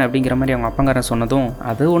பண்றேன் அப்படிங்கிற மாதிரி அவங்க அப்பங்காரன் சொன்னதும்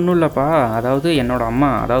அது ஒன்றும் இல்லப்பா, அதாவது என்னோட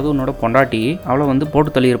அம்மா, அதாவது உன்னோட பொண்டாட்டி அவளை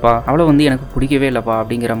போட்டு தள்ளியிருப்பா, அவளை எனக்கு பிடிக்கவே இல்லப்பா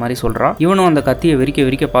அப்படிங்கிற மாதிரி சொல்றா. இவனும் அந்த கத்தியை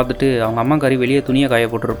விரிக்க பார்த்துட்டு அவங்க அம்மா கறி வெளியே துணியை காய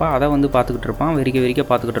போட்டுருப்பா. அதை பார்த்துக்கிட்டு இருப்பான், விரிக்க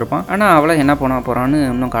பார்த்துக்கிட்டு இருப்பான். ஆனா அவளை என்ன போறான்னு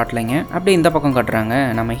இன்னும் காட்டலைங்க. அப்படியே இந்த பக்கம் காட்டுறாங்க.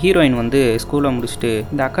 நம்ம ஹீரோயின் ஸ்கூலை முடிச்சுட்டு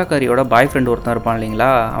இந்த அக்காக்காரியோட பாய் ஃப்ரெண்ட் ஒருத்தன் இருப்பான் இல்லைங்களா,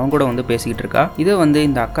 அவங்க கூட பேசிக்கிட்டு இருக்கா. இதை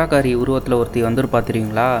இந்த அக்காக்காரி உருவத்துல ஒருத்தி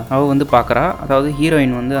பார்த்துருவீங்களா, அவ பாக்குறா. அதாவது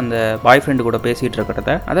ஹீரோயின் அந்த பாய் ஃப்ரெண்டு கூட பேசிட்டு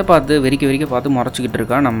இருக்கிறத அதை பார்த்து விரிக்க பார்த்து முறைச்சிக்கிட்டு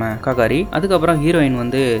இருக்கா நம்ம அக்காக்காரி. அதுக்கப்புறம் ஹீரோயின்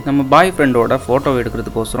நம்ம பாய் ஃப்ரெண்டோட போட்டோ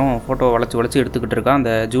எடுக்கிறதுக்கோசரம் போட்டோ வளைச்சு எடுத்துக்கிட்டு இருக்கா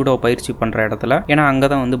அந்த ஜூடோ பயிற்சி பண்ற இடத்துல. ஏன்னா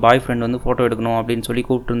அங்கதான் பாய் ஃப்ரெண்ட் போட்டோ எடுக்கணும் அப்படின்னு சொல்லி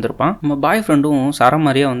கூப்பிட்டு இருந்திருப்பான். நம்ம பாய் ஃப்ரெண்டும்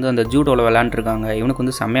சரமாரியா அந்த ஜூடோல விளையாண்டுருக்காங்க.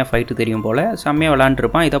 இவனுக்கு செம்மையா ஃபைட்டு தெரியும் போல, செம்மையா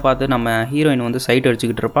விளையாண்டுருப்பான். இதை பார்த்து நம்ம ஹீரோயின் சைட்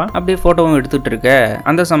அடிச்சுக்கிட்டு இருப்பான். அப்படியே போட்டோவும் எடுத்துட்டு இருக்க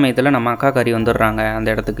அந்த சமயத்துல நம்ம அக்காக்காரி வந்துடுறாங்க அந்த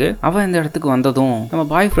இடத்துக்கு. அவன் இந்த இடத்துக்கு வந்ததும் நம்ம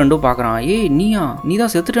பாய் ஃப்ரெண்டும் பாக்குறான். ஏய் நீ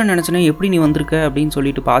தான் செத்துட்டேன்னு நினைச்சேன், எப்படி நீ வந்திருக்க அப்படின்னு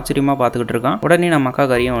சொல்லிட்டு ஆச்சரியமா பாத்துக்கிட்டு இருக்கான். உடனே நம்ம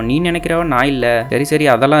அக்காக்காரியும் நீ நினைக்கிறவ நான் இல்ல, சரி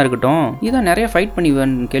அதெல்லாம் இருக்கட்டும், இதான் நிறைய ஃபைட் பண்ணி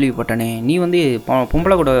கேள்விப்பட்டனே, நீ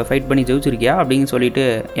பொம்பளை கூட ஃபைட் பண்ணி ஜெயிச்சிருக்கியா அப்படின்னு சொல்லிட்டு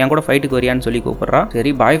என் கூட ஃபைட்டுக்கு வரியான்னு சொல்லி கூப்பிடுறா.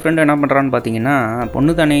 சரி பாய் ஃப்ரெண்ட் என்ன பண்றான்னு பாத்தீங்கன்னா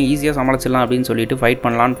பொண்ணு தானே ஈஸியா சமாளிச்சிடலாம் அப்படின்னு சொல்லிட்டு ஃபைட்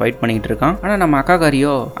பண்ணிட்டு இருக்கான். ஆனா நம்ம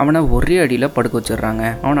அக்காக்காரியோ அவனை ஒரே அடியில படுக்க வச்சிடறாங்க.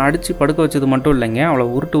 அவனை அடிச்சு படுக்க வச்சது மட்டும் இல்லைங்க, அவளை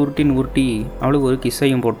உருட்டி அவளுக்கு ஒரு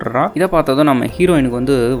கிஸ்ஸையும் போட்டுறா. இதை பார்த்ததும் நம்ம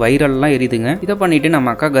ஹீரோயினுக்கு வைரல்லாம் எரியுதுங்க. இதை பண்ணிட்டு நம்ம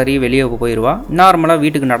அக்காக்காரி வெளியே போயிடுவா. நார்மலா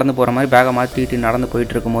வீட்டுக்கு நடந்து போற மாதிரி பேக மாற்றிட்டு நடந்து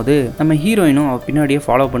போயிட்டு இருக்கும்போது நம்ம ஹீரோயினும் அவ பின்னாடியே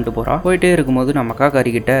ஃபாலோ பண்ணிட்டு போறா. போயிட்டே இருக்கும்போது நம்ம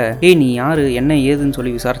அக்காக்காரி கிட்ட ஏய் நீ யாரு என்ன ஏதுன்னு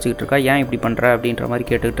சொல்லி விசாரிச்சுக்கிட்டு இருக்கா, ஏன் இப்படி பண்ற அப்படின்ற மாதிரி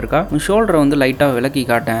கேட்டுக்கிட்டு இருக்கா. ஷோல்டரை லைட்டா விலக்கி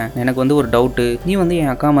காட்டேன், எனக்கு ஒரு டவுட், நீ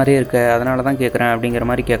என் அக்கா மாதிரியே இருக்க, அதனாலதான் கேட்கறேன் அப்படிங்கிற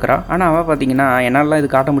மாதிரி கேட்கறா. ஆனா அவ பாத்தீங்கன்னா என்னால இது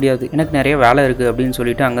காட்ட முடியாது, எனக்கு நிறைய வேலை இருக்கு அப்படின்னு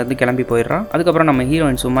சொல்லிட்டு அங்கிருந்து கிளம்பி போயிடுறான். அதுக்கப்புறம் நம்ம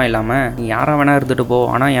ஹீரோயின் சும்மா இல்லாம நீ யாரா வேணா இருந்துட்டு போ,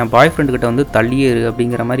 ஆனா என் பாய் ஃப்ரெண்டு கிட்ட வந்து தள்ளியே இரு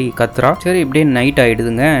அப்படிங்கிற மாதிரி கத்துறா. சரி இப்படியே நைட்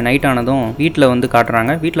ஆயிடுதுங்க. நைட் ஆனதும் வீட்டுல வந்து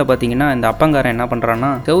காட்டுறாங்க. வீட்டுல பாத்தீங்கன்னா இந்த அப்பங்காரன் என்ன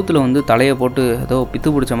பண்றான்னா செவுத்துல வந்து தலையை போட்டு ஏதோ பித்து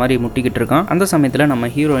பிடிச்ச மாதிரி முட்டிக்கிட்டு இருக்கான். அந்த சமயத்துல நம்ம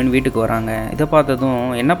ஹீரோயின் வீட்டுக்கு வராங்க. இதை பார்த்ததும்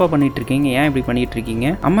என்னப்பா பண்ணிட்டு இருக்கீங்க, ஏன் இப்படி பண்ணிட்டு இருக்கீங்க,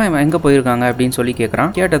 அம்மா எங்க போயிருக்காங்க அப்படின்னு சொல்லி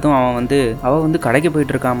கேட்கறான். கேட்டதும் அவ வந்து கடைக்கு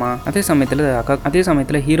போயிட்டு இருக்காமா. அதே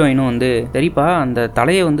சமயத்துல ஹீரோயினும் வந்து சரிப்பா அந்த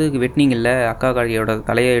தலையை வந்து வெட்டினீங்கல்ல, அக்கா காரியோட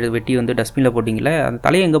தலையை வெட்டி வந்து டஸ்ட்பின்ல போட்டீங்கல்ல, அந்த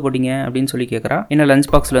தலையை எங்க போட்டீங்க அப்படின்னு சொல்லி கேட்கறா. என்ன லஞ்ச்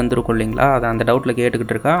பாக்ஸ்ல இருந்திருக்கும் இல்லைங்களா, அதை அந்த டவுட்ல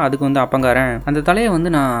கேட்டுக்கிட்டு இருக்கா. அதுக்கு வந்து அப்பங்காரன் அந்த தலையை வந்து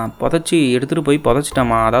நான் புதைச்சி எடுத்துட்டு போய்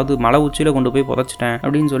புதைச்சிட்டேமா, அதாவது மலை உச்சியில கொண்டு போய் புதைச்சிட்டேன்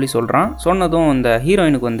அப்படின்னு சொல்லி சொல்றான். சொன்னதும் இந்த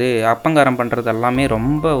ஹீரோயினுக்கு வந்து அப்பங்காரம் பண்றது எல்லாமே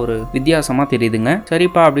ரொம்ப ஒரு வித்தியாசமா தெரியுதுங்க.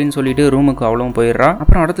 சரிப்பா அப்படின்னு சொல்லிட்டு ரூமுக்கு அவளும் போயிடுறா.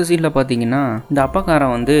 அப்புறம் அடுத்த சீன்ல பாத்தீங்கன்னா இந்த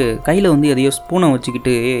அப்பக்காரன் வந்து கையில வந்து எதையோ ஸ்பூனை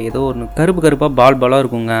வச்சுக்கிட்டு ஏதோ ஒரு கருப்பா பாலா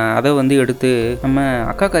இருக்குங்க, அதை வந்து எடுத்து நம்ம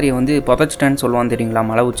அக்கா காரியை வந்து புதைச்சிட்டேன்னு சொல்லுவான் தெரியுங்களா,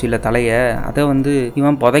 மலை உச்சியில தலைய, அதை வந்து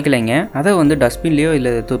இவன் புதைக்கலைங்க, அதை வந்து டஸ்ட்பின்லயோ இல்ல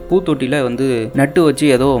பூத்தொட்டில வந்து நட்டு வச்சு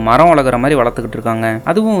ஏதோ மரம் வளர்க்குற மாதிரி வளர்த்துக்கிட்டு இருக்காங்க.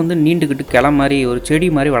 அதுவும் வந்து நீண்டுகிட்டு கிளை மாதிரி ஒரு செடி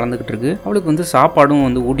மாதிரி வளர்ந்துகிட்டு இருக்கு. அவளுக்கு வந்து சாப்பாடும்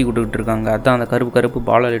வந்து ஊட்டி விட்டுக்கிட்டு இருக்காங்க. அதான் அந்த கருப்பு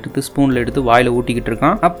பாலை எடுத்து ஸ்பூன்ல எடுத்து வாயில ஊட்டிக்கிட்டு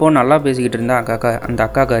இருக்கான். அப்போ நல்லா பேசிக்கிட்டு இருந்தா அந்த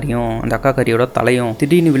அக்கா காரியோட தலையும்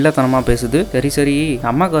திடீர்னு வில்லத்தனமா பேசுது. சரி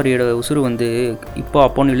அம்மா காரியோட உசுறு வந்து இப்போ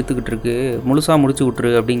அப்போன்னு இழுத்துக்கிட்டு இருக்கு, முழுசா முடிச்சு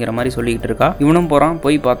விட்டுரு அப்படிங்கிற மாதிரி சொல்லிக்கிட்டு இருக்கா. இவனும் போறான்.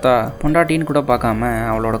 போய் பார்த்தா பொண்டாட்டின்னு கூட பார்க்காம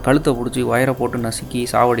அவளோட கழுத்தை பிடிச்சி வயரை போட்டு நசுக்கி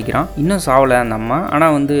சாவடிக்கிறான். இன்னும் சாவல அந்த அம்மா, ஆனா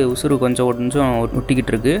வந்து உசுறு கொஞ்சம்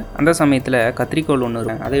ஒட்டிக்கிட்டு இருக்கு. அந்த சமயத்துல கத்திரிக்கோள் ஒன்று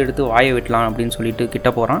இருக்கும், அதை எடுத்து வாயை வெட்டலாம் அப்படின்னு சொல்லிட்டு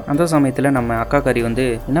கிட்ட போறான். அந்த சமயத்துல நம்ம அக்கா காரி வந்து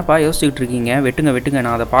என்னப்பா யோசிச்சுக்கிட்டு இருக்கீங்க, வெட்டுங்க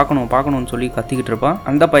நான் அதை பார்க்கணும்னு சொல்லி கத்திக்கிட்டு இருப்பான்.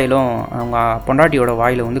 அந்த பையலும் அவங்க பொண்டாட்டியோட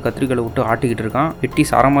வாயில வந்து கத்திரிக்கோளை விட்டு ஆட்டிக்கிட்டு இருக்கான். வெட்டி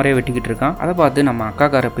சரமாரியா வெட்டிக்கிட்டு இருக்கான். அதை பார்த்து நம்ம அக்கா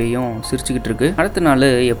காரப்பையும் சிரிச்சுக்கிட்டு இருக்கு. அடுத்த நாள்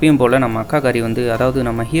எப்பயும் போல நம்ம அக்கா காரி வந்து அதாவது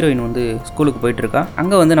நம்ம ஹீரோயின் வந்து ஸ்கூலுக்கு போயிட்டு இருக்கா.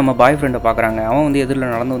 அங்க வந்து நம்ம பாய் ஃப்ரெண்டை பாக்குறாங்க. அவன் வந்து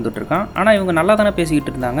எதிரில் நடந்து வந்துட்டு இருக்கான். ஆனா இவங்க நல்லா தானே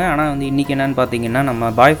பேசிக்கிட்டு இருந்தாங்க. ஆனா வந்து இன்னைக்கு என்னன்னு பாத்தீங்கன்னா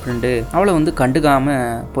நம்ம பாய் ஃப்ரெண்டு அவளை வந்து கண்டுக்காம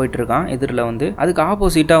போயிட்டு இருக்கான் எதிரில் வந்து. அதுக்கு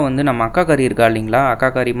ஆப்போசிட்டா வந்து நம்ம அக்கா காரி இருக்கா இல்லைங்களா, அக்கா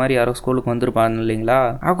காரி மாதிரி யாரோ ஸ்கூலுக்கு வந்திருப்பாங்க இல்லைங்களா,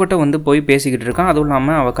 அவகிட்ட வந்து போய் பேசிக்கிட்டு இருக்கான். அதுவும்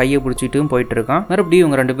இல்லாம அவ கையை பிடிச்சிட்டு போயிட்டு இருக்கான். மறுபடியும்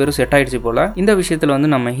இவங்க ரெண்டு பேரும் செட் ஆயிடுச்சு போல. இந்த விஷயத்துல வந்து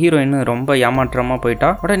நம்ம ஹீரோயின் ரொம்ப ஏமாற்றமா போயிட்டா.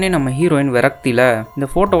 உடனே நம்ம ஹீரோயின் விரக்தியில இந்த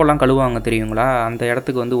போட்டோவெல்லாம் கழுவாங்க தெரியுங்களா, அந்த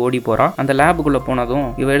இடத்துக்கு வந்து ஓடி போறா. அந்த லேபுக்குள்ள போனதும்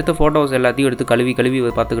இவ எடுத்த போட்டோஸ் எல்லாத்தையும் எடுத்து கழுவி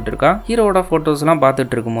பார்த்துக்கிட்டு இருக்கா. ஹீரோட போட்டோஸ் எல்லாம்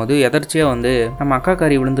பார்த்துட்டு இருக்கும்போது எதர்ச்சியா வந்து நம்ம அக்கா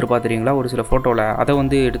காரி விழுந்துருப்பா தெரியுங்களா ஒரு சில போட்டோல, அதை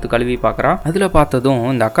வந்து எடுத்து கழுவி பார்க்கறா. அதுல பார்த்ததும்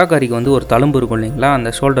இந்த அக்கா காரிக்கு வந்து ஒரு தழும்பு இருக்கும் இல்லைங்களா அந்த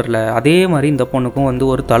ஷோல்டர்ல, அதே மாதிரி இந்த பொண்ணுக்கும் வந்து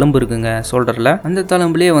ஒரு தழும்பு இருக்குங்க ஷோல்டர்ல. அந்த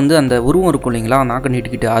தழும்புலயே வந்து அந்த உருவம் இருக்கும் இல்லைங்களா நாக்க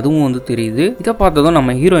நீட்டிக்கிட்டு, அதுவும் வந்து தெரியுது. இதை பார்த்ததும்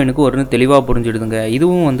நம்ம ஹீரோயினுக்கு ஒரு தெளிவா புரிஞ்சிடுதுங்க,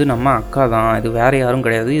 இதுவும் வந்து நம்ம அக்கா தான், இது வேற யாரும்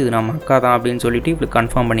கிடையாது, இது நம்ம அக்கா தான் அப்படின்னு சொல்லிட்டு இவளுக்கு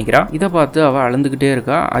கன்ஃபார்ம் பண்ணிக்கிறா. இதை பார்த்து அவ அழுந்துகிட்டே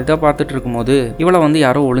இருக்கா. அதை பார்த்துட்டு இருக்கும்போது இவளை வந்து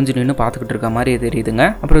யாரோ ஒளிஞ்சு நின்று பார்த்துக்கிட்டு இருக்க மாதிரி தெரியுதுங்க.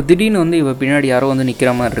 அப்புறம் திடீர்னு வந்து இவ பின்னாடி யாரோ வந்து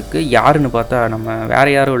நிக்கிற மாதிரி இருக்கு. யாருன்னு பார்த்தா நம்ம வேற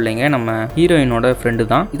யாரும் இல்லைங்க, நம்ம ஹீரோயினோட ஃப்ரெண்டு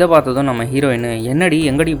தான். இதை பார்த்ததும் நம்ம ஹீரோயின் என்னடி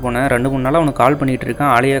எங்கடி போன, 2-3 நாளா உனக்கு கால் பண்ணிட்டு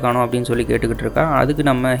இருக்கான், ஆளையே காணோம் அப்படின்னு சொல்லி கேட்டுக்கிட்டு இருக்கா. அதுக்கு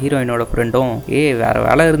நம்ம ஹீரோயினோட ஃப்ரெண்டும் வேற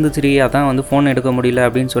வேலை இருந்துச்சு, அதான் வந்து போன் எடுக்க முடியல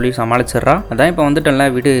அப்படின்னு சொல்லி சமாளிச்சிடறா. அதான் இப்ப வந்துட்டல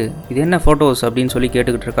விடு, இது என்ன போட்டோஸ் அப்படின்னு சொல்லி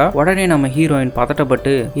கேட்டுக்கிட்டு இருக்கா. உடனே நம்ம ஹீரோயின்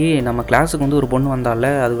பதட்டப்பட்டு நம்ம கிளாஸுக்கு வந்து ஒரு பொண்ணு வந்தால,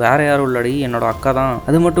 அது வேற யாரும் இல்லடி, என்னோட அக்கா தான்,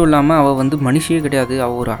 அது மட்டும் இல்லாம அவ வந்து மனுஷியே கிடையாது,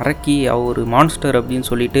 அவ ஒரு அரக்கி, அவ ஒரு மான்ஸ்டர் அப்படின்னு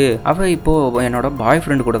சொல்லிட்டு அவ இப்போ என்னோட பாய்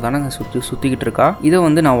ஃப்ரெண்டு கூட தானே சுத்திக்கிட்டு இருக்கா. இதை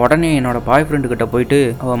வந்து நான் உடனே என்னோட பாய் ஃப்ரெண்டு கிட்ட போயிட்டு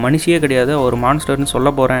அவ மனுஷியே கிடையாது, அவ ஒரு மான்ஸ்டர்னு சொல்ல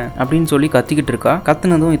போறேன் அப்படின்னு சொல்லி கத்திக்கிட்டு இருக்கா.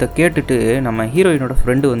 கத்துனதும் இதை கேட்டுட்டு நம்ம ஹீரோயினோட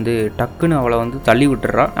ஃப்ரெண்டு வந்து டக்குன்னு அவளை வந்து தள்ளி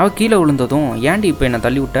விட்டுறா. அவ கீழே விழுந்ததும் ஏன்டி இப்போ என்ன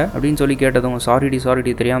தள்ளி விட்ட அப்படின்னு சொல்லி கேட்டதும்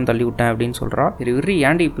சாரிடி தெரியாம தள்ளி விட்டேன் அப்படின்னு சொல்றா. சரி விரி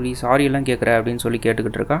ஏன்டி இப்படி சாரி எல்லாம் கேட்கற அப்படின்னு சொல்லி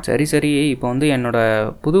கேட்டுக்கிட்டு இருக்கா. சரி இப்போ வந்து என்னோட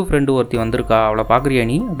புது ஃப்ரெண்டு ஒருத்தி வந்திருக்கா, அவளை பாக்குறியா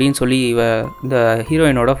நீ அப்படின்னு சொல்லி இவ இந்த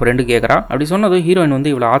ஹீரோயினோட ஃப்ரெண்டு கேட்கறா. அப்படி சொன்னதும் ஹீரோயின்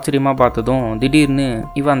வந்து இவளை ஆச்சரியமா பார்த்ததும் திடீர்னு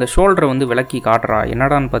இவ அந்த ஷோல்டரை வந்து விலக்கி காட்டுறா.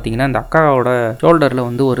 என்னடான்னு பாத்தீங்கன்னா இந்த அக்காவோட ஷோல்டர்ல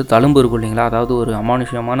வந்து ஒரு தழும்பு இருக்கும் இல்லைங்களா, அதாவது ஒரு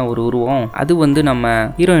அமானுஷமான ஒரு உருவம், அது வந்து நம்ம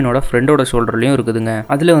ஹீரோயினோட ஃப்ரெண்டோட ஷோல்டர்லயும் இருக்குதுங்க.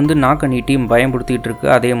 அதுல வந்து நாக்க நீட்டி பயன்படுத்திட்டு இருக்கு.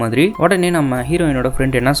 அதே மாதிரி உடனே நம்ம ஹீரோயினோட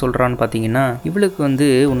ஃப்ரெண்ட் என்ன சொல்றான்னு பாத்தீங்கன்னா இவளுக்கு வந்து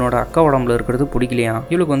உன்னோட அக்கா உடம்புல இருக்கிறது பிடிக்கலையா,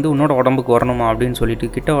 இவளுக்கு வந்து உன்னோட உடம்புக்கு வரணுமா அப்படின்னு சொல்லிட்டு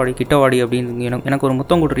கிட்டவாடி அப்படின்னு எனக்கு ஒரு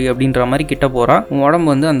முத்தம் கொடுறி அப்படின்ற மாதிரி கிட்ட போறா. உன் உடம்பு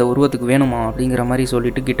வந்து அந்த உருவத்துக்கு வேணுமா அப்படிங்கிற மாதிரி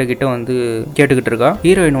சொல்லிட்டு கிட்ட வந்து கேட்டுக்கிட்டு இருக்கா.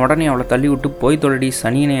 ஹீரோயின் உடனே அவளை தள்ளி விட்டு போய் தொலைடி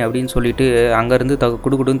சனியனே அப்படின்னு சொல்லிட்டு அங்க இருந்து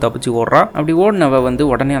குடுக்குடுன்னு தப்பிச்சு ஓடுறா. அப்படி ஓடினவ வந்து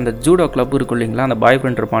உடனே அந்த ஜூடோ கிளப் இருக்கும் இல்லைங்களா, அந்த பாய்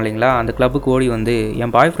ஃப்ரெண்ட் இருப்பான் இல்லைங்களா, அந்த கிளப்புக்கு ஓடி வந்து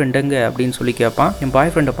என் பாய் ஃப்ரெண்டுங்க அப்படின்னு சொல்லி கேட்பான். என்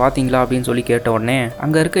பாய் ஃப்ரெண்டை பாத்தீங்களா அப்படின்னு சொல்லி கேட்ட உடனே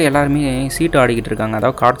அங்க இருக்க எல்லாருமே சீட்டு ஆடிக்கிட்டு இருக்காங்க,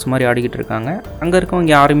 அதாவது கார்ட்ஸ் மாதிரி ஆடிக்கிட்டு இருக்காங்க. அங்க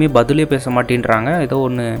இருக்கவங்க யாருமே பதிலே பேச மாட்டேன்றாங்க, ஏதோ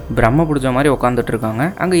ஒன்று பிரம்ம பிடிச்ச மாதிரி உட்காந்துட்டு இருக்காங்க.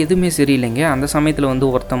 அங்க எதுவுமே சரியில்லைங்க. அந்த சமயத்துல வந்து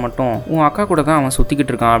ஒருத்தன் மட்டும் உன் அக்கா கூட தான் அவன்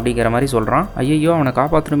சுத்திக்கிட்டு இருக்கான் அப்படிங்கிற மாதிரி சொல்றான். ஐயோ அவனை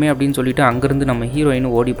காப்பாற்றணுமே அப்படின்னு சொல்லிட்டு அங்கிருந்து நம்ம ஹீரோயின்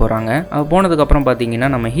ஓடி போறாங்க. அவ போனதுக்கு அப்புறம் பாத்தீங்கன்னா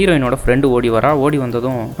நம்ம ஹீரோயினோட ஃப்ரெண்டு ஓடி வரா. ஓடி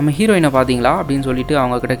வந்ததும் நம்ம ஹீரோயினை பாத்தீங்களா அப்படின்னு சொல்லிட்டு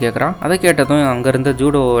அவங்க கிட்ட கேட்கறா. அதை கேட்டதும் அங்க இருந்த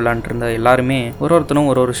ஜூடோ விளாண்டு இருந்த எல்லாருமே ஒருத்தனும்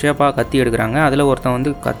ஒரு ஷேப்பா கத்தி எடுக்கிறாங்க. அதுல ஒருத்தன்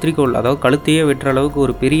வந்து கத்திரிக்கோள், அதாவது கழுத்தையே வெட்டுற அளவுக்கு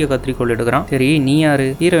ஒரு பெரிய கத்திரிக்கோள் எடுக்கிறான். சரி நீ யாரு,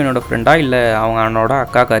 ஹீரோயினோட ஃப்ரெண்டா இல்ல அவனோட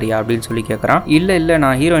அக்கா காரியா அப்படின்னு சொல்லி கேட்கறான். இல்ல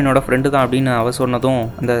நான் ஹீரோயினோட ஃப்ரெண்டு தான் அப்படின்னு அவ சொன்னதும்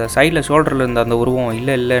அந்த சைட்ல ஷோல்டர்ல இருந்த அந்த உருவம்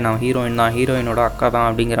இல்ல நான் ஹீரோயின் தான், ஹீரோயினோட அக்கா தான்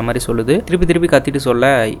அப்படிங்கிற மாதிரி சொல்லுது. திருப்பி கத்திட்டு சொல்ல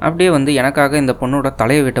அப்படியே வந்து எனக்காக இந்த பொண்ணோட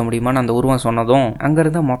தலையை வெட்ட முடியுமான்னு அந்த உருவம் சொன்னதும் அங்க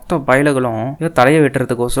இருந்த மொத்த பயலுகளும் தலையை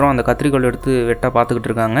வெட்டுறதுக்கோசரம் அந்த கத்திரிக்கோள் எடுத்து வெட்ட பாத்துக்கிட்டு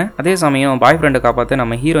இருக்காங்க. அதே சமயம் பாய் ஃப்ரெண்டை காப்பாத்த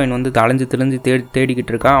நம்ம ஹீரோயின் வந்து அலைஞ்சு திழிஞ்சு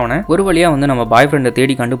தேடிக்கிட்டு இருக்கா. அவனை ஒரு வழியா வந்து நம்ம பாய் ஃப்ரெண்டை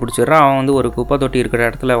தேடி கண்டுபிடிச்சிடறா. அவன் வந்து ஒரு குப்பை தொட்டி இருக்கிற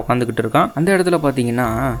இடத்துல உட்காந்துக்கிட்டு இருக்கான். அந்த இடத்துல பாத்தீங்கன்னா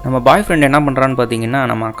நம்ம பாய் ஃப்ரெண்ட் என்ன பண்றான்னு பாத்தீங்கன்னா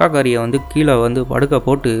நம்ம அக்கா காரியை வந்து கீழே வந்து படுக்க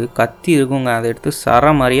போட்டு கத்தி இருக்குங்க, அதை எடுத்து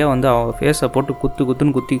சர மாதிரியா வந்து அவ ஃபேஸை போட்டு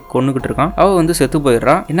குத்துன்னு குத்தி கொண்டுகிட்டு இருக்கான். அவ வந்து செத்து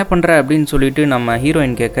போயிடுறா. என்ன பண்ற அப்படின்னு சொல்லிட்டு நம்ம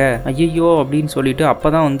ஹீரோயின் கேட்க ஐயோ அப்படின்னு சொல்லிட்டு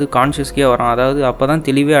அப்பதான் வந்து கான்சியஸ்கே வரான். அதாவது அப்பதான்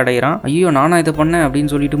தெளிவே அடையிறான். ஐயோ நானா இதை பண்ணேன்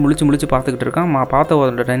அப்படின்னு சொல்லிட்டு முழிச்சு பார்த்துக்கிட்டு இருக்கான்.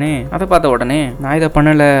 அதை பார்த்த உடனே நான் இதை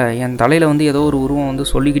பண்ணல, என் தலையில வந்து ஏதோ ஒரு உருவம் வந்து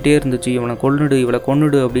சொல்லிக்கிட்டே இருந்துச்சு, இவளை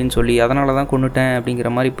கொன்னுடு அப்படின்னு சொல்லி, அதனாலதான் கொன்னுட்டேன் அப்படிங்கிற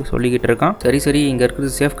மாதிரி சொல்லிக்கிட்டு இருக்கான். சரி இங்க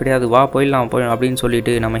இருக்கிறது சேஃப் கிடையாது, வா போயிடலாம் அப்படின்னு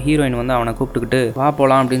சொல்லிட்டு நம்ம ஹீரோயின் வந்து அவனை கூப்பிட்டுக்கிட்டு வா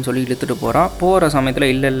போலாம் அப்படின்னு சொல்லி இழுத்துட்டு போறா. போற சமயத்துல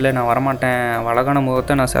இல்ல நான் வரமாட்டேன், அழகான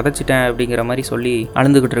முகத்தை நான் சதைச்சிட்டேன் அப்படிங்கிற மாதிரி சொல்லி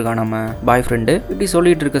அழுந்துகிட்டு இருக்கான் நம்ம பாய் ஃப்ரெண்டு. இப்படி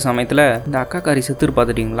சொல்லிட்டு இருக்க சமயத்துல இந்த அக்கா காரி செத்துரு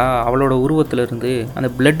பார்த்துட்டீங்களா, அவளோட உருவத்துல இருந்து அந்த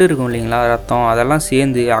பிளட் இருக்கும் இல்லைங்களா, ரத்தம், அதெல்லாம்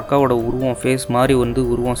சேர்ந்து அக்காவோட உருவம் ஃபேஸ் மாதிரி வந்து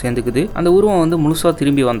உருவம் சேர்ந்துக்குது. அந்த உருவம் வந்து முழுசா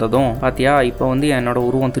திரும்பி வந்ததும் பாத்தியா இப்போ வந்து என்னோட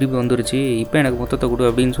உருவம் திரும்பி வந்துருச்சு, இப்போ எனக்கு முத்தத்தை கொடு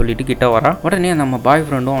அப்படின்னு சொல்லிட்டு கிட்ட வரா. உடனே நம்ம பாய்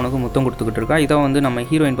ஃப்ரெண்டும் அவனுக்கு முத்தம் கொடுத்துக்கிட்டு இருக்கா. இதை வந்து நம்ம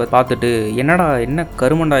ஹீரோயின் பார்த்துட்டு என்ன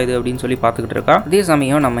கருமண்டா இது அப்படின்னு சொல்லி பார்த்துக்கிட்டு இருக்கா. அதே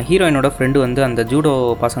சமயம் நம்ம ஹீரோயினோட ஃப்ரெண்டு வந்து அந்த ஜூடோ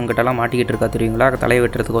பசங்க கிட்ட எல்லாம் மாட்டிக்கிட்டு இருக்கா தெரியுங்களா, தலையை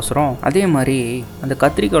வெட்டுறதுக்கோசரம். அதே மாதிரி அந்த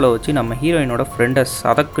கத்திரிக்கோளை வச்சு நம்ம ஹீரோயினோட ஃப்ரெண்டை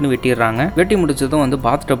சதக்குன்னு வெட்டிடுறாங்க. வெட்டி முடிச்சதும் வந்து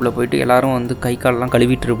பாத் டப்ல போயிட்டு எல்லாரும் வந்து கை காலெல்லாம்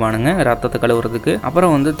கழுவிட்டு இருப்பானுங்க ரத்தத்தை கழுவுறதுக்கு.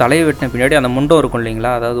 அப்புறம் வந்து தலையை வெட்டின பின்னாடி அந்த முண்டை இருக்கும்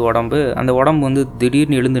இல்லைங்களா, அதாவது அந்த உடம்பு வந்து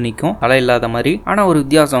திடீர்னு எழுந்து நிற்கும் தலை இல்லாத மாதிரி. ஆனால் ஒரு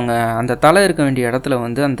வித்தியாசங்க, அந்த தலை இருக்க வேண்டிய இடத்துல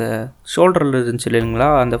வந்து அந்த ஷோல்டரில் இருந்துச்சு இல்லைங்களா,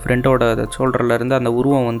 அந்த ஃப்ரெண்டோட ஷோல்டரில் இருந்து அந்த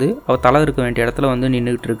உருவம் வந்து அவ தலை இருக்க வேண்டிய இடத்துல வந்து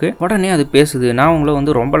நின்றுட்டு இருக்கு. உடனே அது பேசுது, நான் உங்களை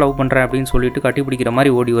வந்து ரொம்ப லவ் பண்றேன் அப்படின்னு சொல்லிட்டு கட்டி பிடிக்கிற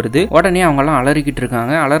மாதிரி ஓடி வருது. உடனே அவங்க எல்லாம் அலறிக்கிட்டு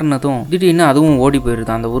இருக்காங்க. அலர்னதும் திடீர்னு அதுவும் ஓடி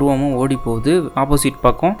போயிருது, அந்த உருவமும் ஓடி போகுது ஆப்போசிட்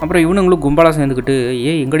பக்கம். அப்புறம் இவனுங்களும் கும்பலா சேர்ந்துக்கிட்டு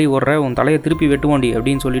எங்கடி ஓடுற, உன் தலையை திருப்பி வெட்டுவோண்டி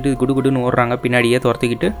அப்படின்னு சொல்லிட்டு குடுகுடுன்னு ஓடுறாங்க பின்னாடியே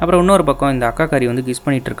துரத்திக்கிட்டு. அப்புறம் இன்னொரு பக்கம் இந்த அக்கா காரி வந்து கிஸ்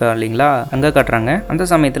பண்ணிட்டு இருக்கா இல்லைங்களா, அங்க காட்டுறாங்க. அந்த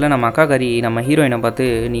சமயத்துல நம்ம அக்கா காரி நம்ம ஹீரோயினை பார்த்து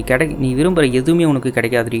நீ விரும்புற எதுவுமே உனக்கு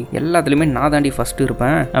கிடைக்காதுடி, எல்லாத்துலயுமே நான் தாண்டி ஃபர்ஸ்ட்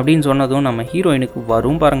இருப்பேன் அப்படின்னு சொன்னதும் நம்ம ஹீரோயினுக்கு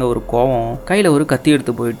வரும் பாருங்க ஒரு கோவம். கையில ஒரு கத்தி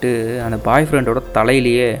எடுத்து போயிட்டு அந்த பாய் ஃப்ரெண்டோட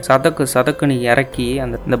தலையிலேயே சதக்குன்னு இறக்கி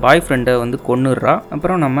அந்த பாய் ஃப்ரெண்டை வந்து கொன்னுடுறா.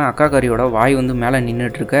 அப்புறம் நம்ம அக்கா காரியோட வாய் வந்து மேல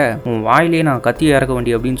நின்றுட்டு இருக்க, உன் வாயிலேயே நான் கத்தி இறக்க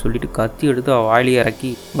வேண்டிய அப்படின்னு சொல்லிட்டு கத்தி எடுத்து அவ வாயிலேயே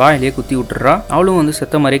இறக்கி வாயிலேயே குத்தி விட்டுறா. அவளும் வந்து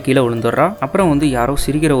செத்த மாதிரியே கீழே விழுந்துடுறா. அப்புறம் வந்து யாரோ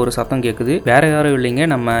சிரிக்கிற ஒரு சத்தம் கேட்குது. வேற யாரும் இல்லைங்க,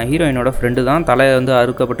 நம்ம ஹீரோயினோட ஃப்ரெண்டு தான். தலை வந்து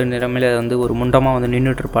அறுக்கப்பட்டு நிறமையில வந்து ஒரு முண்டமா வந்து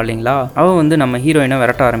நின்றுட்டு இருப்பா இல்லைங்களா, அவ வந்து நம்ம ஹீரோயினை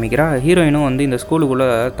விரட்ட ஆரம்பிக்கிறா. ஹீரோயினும் வந்து இந்த ஸ்கூலுக்குள்ள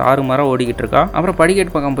தாறுமாறா ஓடிக்கிட்டு இருக்கா. அப்புறம்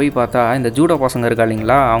படிக்கட்டு பக்கம் போய் பார்த்தா இந்த ஜூடோ பசங்க இருக்கா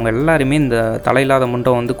இல்லைங்களா, அவங்க எல்லாருமே இந்த தலையில்லாத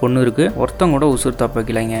முண்டை வந்து கொன்னு இருக்கு. ஒருத்தன் கூட உசுர்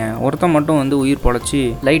தப்பிக்கலைங்க. ஒருத்தன் மட்டும் வந்து உயிர் பொழைச்சி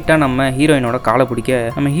லைட்டா நம்ம ஹீரோயினோட காலை பிடிக்க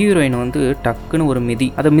நம்ம ஹீரோயின் வந்து டக்குன்னு ஒரு மிதி,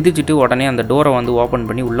 அதை மிதிச்சுட்டு உடனே அந்த டோரை வந்து ஓபன்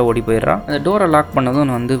பண்ணி உள்ள ஓடி போயிடுறா. அந்த டோரை லாக்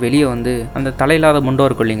பண்ணதும் வந்து வெளியே வந்து அந்த தலையில்லாத முண்டோ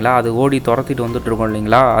இருக்கும் இல்லைங்களா, அது ஓடி துரத்திட்டு வந்துட்டு இருக்கோம்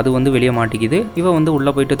இல்லைங்களா, அது வந்து வெளியே மாட்டிக்குது. இவ வந்து உள்ள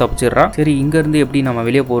போயிட்டு தப்பிச்சிடுறா. சரி இங்க இருந்து எப்படி நம்ம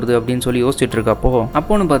வெளியே போறது அப்படின்னு சொல்லி யோசிச்சுட்டு இருக்கப்போ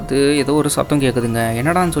அப்போன்னு பார்த்து ஏதோ ஒரு சத்தம் கேட்குதுங்க.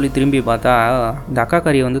 என்னடான்னு சொல்லி திரும்பி பார்த்தா இந்த அக்கா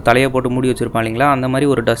காரியை வந்து தலையை போட்டு மூடி வச்சிருப்பான் இல்லைங்களா, அந்த மாதிரி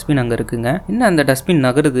ஒரு டஸ்ட்பின் அங்க இருக்குங்க. என்ன அந்த டஸ்ட்பின்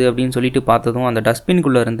நகருது அப்படின்னு சொல்லிட்டு பார்த்ததும் அந்த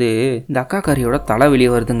டஸ்ட்பின்குள்ள இருந்து இந்த அக்கா காரியோட தலை வெளியே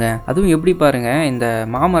வருதுங்க. அதுவும் எப்படி பாருங்க, இந்த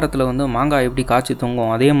மாமரத்துல வந்து மாங்காய் எப்படி காய்ச்சி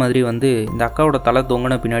தொங்கும் அதே மாதிரி வந்து இந்த அக்காவோட தலை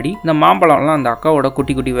தொங்கின பின்னாடி இந்த மாம்பழம்லாம் அந்த அக்காவோட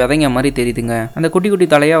குட்டி குட்டி விதைங்க மாதிரி தெரியுதுங்க. அந்த குட்டி குட்டி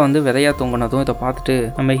தலையா வந்து விதையா தொங்கினதும் இதை பார்த்துட்டு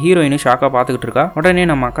நம்ம ஹீரோயினும் ஷாக்கா பார்த்துக்கிட்டு இருக்கா. உடனே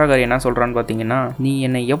நம்ம அக்கா காரி என்ன சொல்றான்னு பாத்தீங்கன்னா, நீ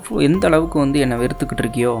என்னை எந்த அளவுக்கு வந்து என்னை வெறுத்துக்கிட்டு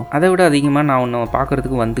இருக்கியோ அதை விட அதிகமா நான் உன்னை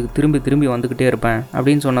பாக்குறதுக்கு வந்து திரும்பி வந்துகிட்டே இருப்பேன்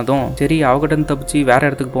அப்படின்னு சொன்னதும் சரி அவகிட்ட இருந்து தப்பிச்சு வேற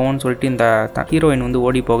இடத்துக்கு போவோம்னு சொல்லிட்டு இந்த ஹீரோயின் வந்து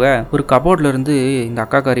ஓடி போக ஒரு கபோர்ட்ல இருந்து இந்த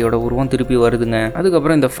அக்கா காரியோட உருவம் திருப்பி வருதுங்க.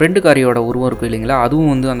 அதுக்கப்புறம் இந்த ஃப்ரெண்டு காரியோட உருவம் இருக்கு இல்லைங்களா,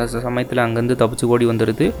 அதுவும் வந்து அந்த சமயத்துல அங்கிருந்து தப்பிச்சு ஓடி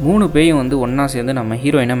வந்துருது. 3 பேயும் வந்து ஒன்னா சேர்ந்து நம்ம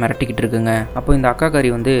ஹீரோயினை மிரட்டிக்கிட்டு இருக்குங்க. அப்போ இந்த அக்கா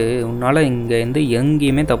காரி வந்து உன்னால இங்க இருந்து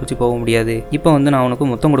எங்கேயுமே தப்பிச்சு போக முடியாது, இப்போ வந்து நான் உனக்கு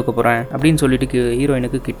முத்தம் கொடுக்க போறேன் அப்படின்னு சொல்லிட்டு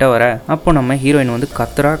ஹீரோயினுக்கு கிட்ட வர அப்போ நம்ம ஹீரோயின் வந்து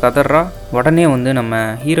கதறா. உடனே வந்து நம்ம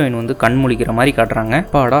ஹீரோயின் வந்து கண் முழிக்கிற மாதிரி காட்டுறாங்க.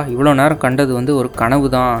 பாடா இவ்வளோ நேரம் கண்டது வந்து ஒரு கனவு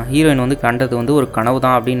தான், ஹீரோயின் வந்து கண்டது வந்து ஒரு கனவு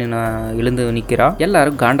தான் அப்படின்னு எழுந்து நிற்கிறா.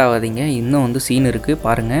 எல்லாரும் காண்டாவாதீங்க, இன்னும் வந்து சீன் இருக்கு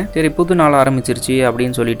பாருங்க. சரி புது நாள் ஆரம்பிச்சிருச்சு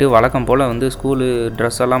அப்படின்னு சொல்லிட்டு வழக்கம் போல வந்து ஸ்கூலு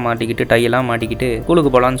ட்ரெஸ் எல்லாம் மாட்டிக்கிட்டு டையெல்லாம் மாட்டி மாட்டிக்கிட்டு ஸ்கூலுக்கு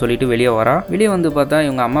போகலான்னு சொல்லிட்டு வெளியே வரா. வெளியே வந்து பார்த்தா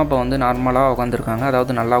இவங்க அம்மா அப்பா வந்து நார்மலாக உட்காந்துருக்காங்க,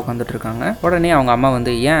 அதாவது நல்லா உட்காந்துட்டு இருக்காங்க. உடனே அவங்க அம்மா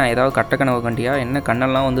வந்து ஏன் ஏதாவது கட்ட கனவு கண்டியா, என்ன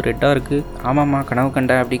கண்ணெல்லாம் வந்து ரெட்டாக இருக்கு? ஆமாம்மா கனவு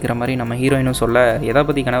கண்ட அப்படிங்கிற மாதிரி நம்ம ஹீரோயினும் சொல்ல, எதை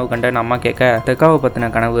பற்றி கனவு கண்டன்னு அம்மா கேட்க தெக்காவை பற்றின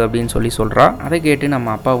கனவு அப்படின்னு சொல்கிறா. அதை கேட்டு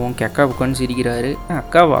நம்ம அப்பாவும் கெக்கா உட்காந்து சிரிக்கிறாரு.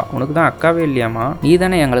 அக்காவா, உனக்கு தான் அக்காவே இல்லையாமா, நீ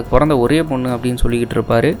தானே எங்களுக்கு பிறந்த ஒரே பொண்ணு அப்படின்னு சொல்லிக்கிட்டு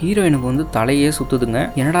இருப்பாரு. ஹீரோயினுக்கு வந்து தலையே சுத்துதுங்க.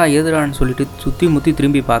 என்னடா ஏதுடான்னு சொல்லிட்டு சுற்றி முற்றி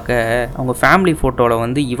திரும்பி பார்க்க அவங்க ஃபேமிலி ஃபோட்டோவில்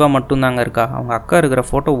வந்து இவ மட்டும் தாங்க இருக்கா, அவங்க அக்கா இருக்கிற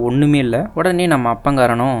ஃபோட்டோ ஒன்றுமே இல்லை. உடனே நம்ம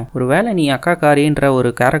அப்பங்காரனும் ஒருவேளை நீ அக்கா காரின்ற ஒரு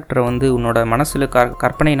கேரக்டரை வந்து உன்னோட மனசில்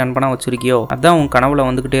கற்பனை நண்பனாக வச்சிருக்கியோ, அதான் உன் கனவுல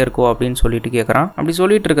வந்துகிட்டே இருக்கோ அப்படின்னு சொல்லிட்டு கேட்குறான். அப்படி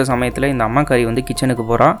சொல்லிட்டு இருக்க சமயத்தில் இந்த அம்மாக்காரி வந்து கிச்சனுக்கு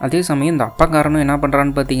போறா. அதே சமயம் இந்த அப்பாக்காரனும் என்ன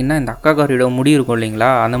பண்றான்னு பார்த்தீங்கன்னா, இந்த அக்காக்காரியோட முடி இருக்கும் இல்லைங்களா,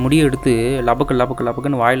 அந்த முடியை எடுத்து லபக்கு லபக்கு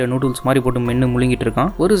லபக்குன்னு வாயில நூடுல்ஸ் மாதிரி போட்டு மென்று முழுங்கிட்டு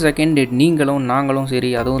இருக்கான். ஒரு செகண்ட் நீங்களும் நாங்களும்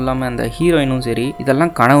சரி, அதுவும் இல்லாமல் அந்த ஹீரோயினும் சரி,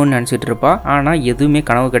 இதெல்லாம் கனவுன்னு நினச்சிட்டு இருப்பா. ஆனால் எதுவுமே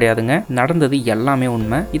கனவு கிடையாதுங்க, நடந்தது எல்லாமே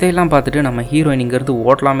உண்மை. இதையெல்லாம் பார்த்துட்டு நம்ம ஹீரோயின் இங்கிருந்து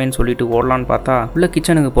ஓடலாமேன்னு சொல்லிட்டு ஓடலான்னு பார்த்தா உள்ள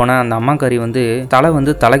கிச்சனுக்கு போன அந்த அம்மாக்காரி வந்து தலை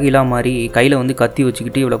வந்து தலைகீழா மாதிரி கையில வந்து கத்தி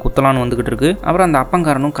வச்சுக்கிட்டு இவ்வளோ குத்தலான்னு வந்துகிட்டு இருக்கு. அப்புறம் அந்த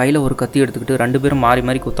அப்பங்காரனும் கையில ஒரு கத்தி எடுத்துக்கிட்டு ரெண்டு பேரும் மாறி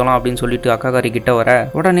மாறி குத்தலாம் அப்படின்னு சொல்லிட்டு அக்காக்காரி கிட்ட வர,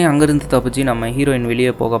 உடனே அங்கிருந்து தப்பிச்சு நம்ம ஹீரோயின்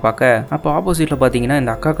வெளியே போக பார்க்க, அப்போ ஆப்போசிட்ல பாத்தீங்கன்னா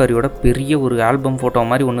இந்த அக்காக்காரியோட பெரிய ஒரு ஆல்பம் போட்டோ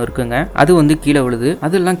மாதிரி ஒன்று இருக்குங்க. அது வந்து கீழே விழுது.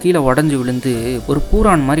 அதெல்லாம் கீழே உடஞ்சு விழுந்து ஒரு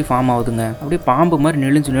பூரான் மாதிரி ஃபார்ம் ஆகுதுங்க. அப்படியே பாம்பு மாதிரி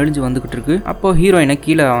நெளிஞ்சு நெளிஞ்சு வந்துகிட்டு இருக்கு. அப்போ ஹீரோயினை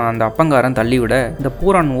கீழே அந்த அப்பங்காரன் தள்ளி விட இந்த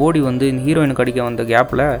பூரான் ஓடி வந்து ஹீரோயின் கடிக்க வந்த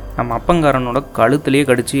கேப்ல நம்ம அப்பங்காரனோட கழுத்திலேயே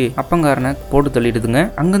கடிச்சு அப்பங்காரனை போட்டு தள்ளிடுதுங்க.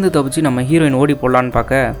 அங்கிருந்து தப்பிச்சு நம்ம ஹீரோயின் ஓடி போடலான்னு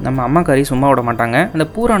பார்க்க நம்ம அம்மாக்காரி சும்மா விட மாட்டாங்க. அந்த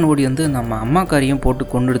பூரான் ஓடி வந்து நம்ம அம்மாக்காரியும் போட்டு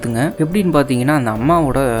கொண்டுடுதுங்க. எப்படின்னு பார்த்தீங்கன்னா அந்த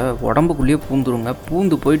அம்மாவோட உடம்புக்குள்ளேயே பூந்துருங்க.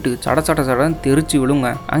 பூந்து போயிட்டு சட சட சடன்னு தெரிச்சு விழுங்க.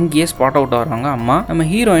 அங்கேயே ஸ்பாட் அவுட் ஆகிறாங்க அம்மா. நம்ம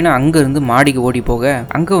ஹீரோயினை அங்கேருந்து மாடிக்கு ஓடி போக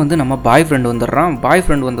அங்கே வந்து நம்ம பாய் ஃப்ரெண்ட் வந்துடுறான். பாய்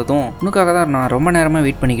ஃப்ரெண்ட் வந்ததும் உனக்காக தான் நான் ரொம்ப நேரமாக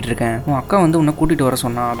வெயிட் பண்ணிக்கிட்டு இருக்கேன், உன் அக்கா வந்து உன்னை கூட்டிகிட்டு வர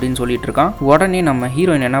சொன்னா அப்படின்னு சொல்லிட்டு இருக்கான். உடனே நம்ம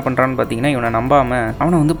ஹீரோயின் என்ன பண்ணுறான்னு பார்த்தீங்கன்னா இவனை நம்பாம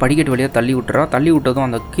அவனை வந்து படிக்கட்டு வழியாக தள்ளி விட்டுறா. தள்ளி விட்டதும்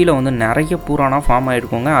அந்த கீழே வந்து நிறைய பூரானா ஃபார்ம்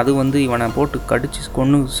ஆகிருக்குங்க. அது வந்து இவனை போட்டு கடிச்சு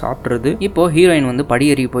கொண்டு சாப்பிட்றது. இப்போ ஹீரோயின் வந்து படி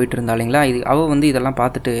ஏறி போயிட்டு இருந்தா இல்லைங்களா, அவள் வந்து இதெல்லாம்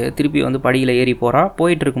பார்த்துட்டு திருப்பி வந்து படியில் ஏறி போகிறா.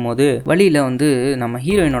 போயிட்டு இருக்கும்போது வழியில் வந்து நம்ம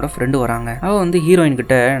ஹீரோயினோட ஃப்ரெண்டு வராங்க. அவள் வந்து ஹீரோயின்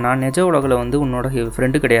கிட்ட நான் நிஜ உலகில் வந்து உன்னோட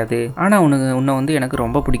ஃப்ரெண்டு கிடையாது, ஆனால் உன்னை வந்து எனக்கு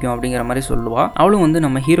ரொம்ப பிடிக்கும் அப்படிங்கிற மாதிரி சொல்லுவா. அவளும் வந்து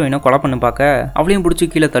நம்ம ஹீரோயினை கொலை பண்ணி பார்க்க அவளையும் பிடிச்சி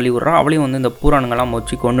கீழே தள்ளி விட்றா. அவளையும் வந்து இந்த பூரானுங்கெல்லாம்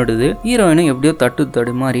வச்சு கொண்டுடுது. ஹீரோயினும் எப்படியோ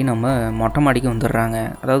தடு மாதிரி நம்ம மொட்டை மாடிக்கு வந்துடுறாங்க.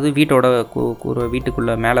 அதாவது வீட்டோட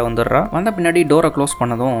வீட்டுக்குள்ள மேலே வந்துடுறா. வந்த பின்னாடி டோரை க்ளோஸ்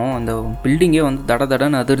பண்ணதும் அந்த பில்டிங்கே வந்து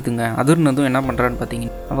தடன்னு அதிர்துங்க. அதிர்னதும் என்ன பண்ணுறான்னு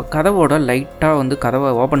பார்த்தீங்கன்னா அவள் கதவோட லைட்டாக வந்து கதவை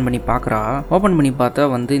ஓப்பன் பண்ணி பார்க்குறா. ஓப்பன் பண்ணி பார்த்தா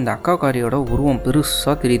வந்து இந்த அக்காக்காரியோட உருவம்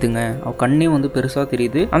பெருசாக தெரியுதுங்க. அவள் கண்ணே வந்து பெருசாக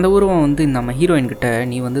தெரியுது. அந்த உருவம் வந்து நம்ம ஹீரோயின் கிட்ட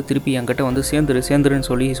நீ வந்து திருப்பி என்கிட்ட வந்து சேர்ந்துருன்னு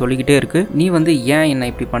சொல்லிக்கிட்டே இருக்கு. நீ வந்து ஏன் என்ன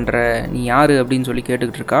இப்படி பண்ணுற, நீ யாரு அப்படின்னு சொல்லி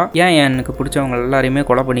கேட்டுக்கிட்டு இருக்கா. ஏன் எனக்கு பிடிச்சவங்க எல்லாரையுமே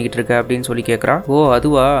கொலை பண்ணிக்கிட்டு இருக்க அப்படின்னு சொல்லி கேட்குறா. ஓ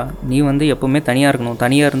அதுவா, நீ வந்து எப்பவுமே தனியாக இருக்கணும்,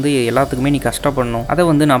 தனியாக இருந்து எல்லாத்துக்குமே நீ கஷ்டப்படணும், அதை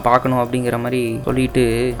வந்து நான் பார்க்கணும் அப்படிங்கிற மாதிரி சொல்லிட்டு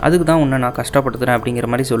அதுக்கு தான் உன்னை நான் கஷ்டப்படுத்துறேன் அப்படிங்கிற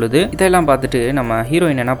மாதிரி சொல்லுது. இதெல்லாம் பார்த்துட்டு நம்ம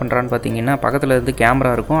ஹீரோயின் என்ன பண்ணுறான்னு பார்த்தீங்கன்னா பக்கத்தில் இருந்து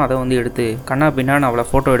கேமரா இருக்கும், அதை வந்து எடுத்து கண்ணா பின்னான்னு அவளை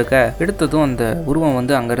ஃபோட்டோ எடுத்ததும் அந்த உருவம்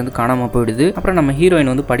வந்து அங்கேருந்து காணாமல் போயிடுது. அப்புறம் நம்ம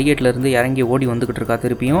ஹீரோயின் வந்து படிக்கட்டில் இருந்து இறங்கி ஓடி வந்துகிட்டு இருக்கா.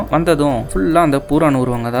 திருப்பியும் வந்ததும் ஃபுல்லாக அந்த பூரான்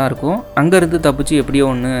உருவங்க தான் இருக்கும். அங்கேருந்து தப்பிச்சு எப்படியோ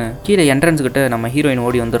ஒன்று கீழே என்ட்ரன்ஸ் கிட்ட நம்ம ஹீரோயின்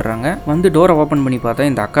ஓடி வந்துடுறாங்க. வந்து டோரை ஓப்பன் பண்ணி பார்த்தா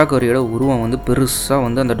இந்த அக்காக்காரியோட உருவம் வந்து பெருசாக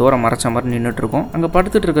வந்து அந்த டோரை மறைச்ச மாதிரி நின்றுட்டு இருக்கும். அங்கே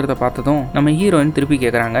படுத்துட்டு இருக்கிறத பார்த்ததும் நம்ம ஹீரோயின் திருப்பி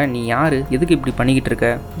கேட்குறாங்க, நீ யாரு, எதுக்கு இப்படி பண்ணிக்கிட்டு இருக்க,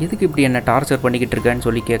 எதுக்கு இப்படி என்ன டார்ச்சர் பண்ணிக்கிட்டு இருக்கேன்னு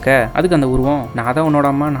சொல்லி கேட்க, அதுக்கு அந்த உருவம் நான் தான் உன்னோட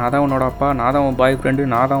அம்மா, நான் தான் உன்னோட அப்பா, நான் தான் உன் பாய் ஃப்ரெண்டு,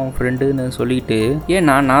 நான் தான் உன் ஃப்ரெண்டுன்னு சொல்லிட்டு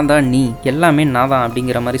ஏன்னா நான் தான் நீ, எல்லாமே நான் தான்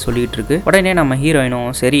அப்படிங்கிற மாதிரி சொல்லிட்டு இருக்கு. உடனே நம்ம ஹீரோயினும்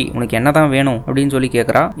சரி உனக்கு என்ன தான் வேணும் அப்படின்னு சொல்லி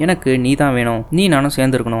கேட்குறா. எனக்கு நீ தான் வேணும், நீ நானும்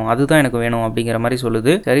சேர்ந்துருக்கணும், அதுதான் எனக்கு வேணும் அப்படிங்கிற மாதிரி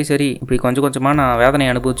சொல்லுது. சரி இப்படி கொஞ்சம் கொஞ்சமாக நான் வேதனை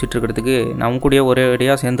அனுபவிச்சுட்டு இருக்கிறதுக்கு நான் கூடயே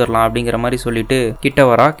ஒரேடியாக சேர்ந்துடலாம் அப்படிங்கிற மாதிரி சொல்லிட்டு கிட்ட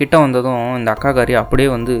வரா. கிட்ட வந்ததும் இந்த அக்காக்காரி அப்படியே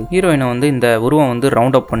வந்து ஹீரோயினை வந்து இந்த உருவம் வந்து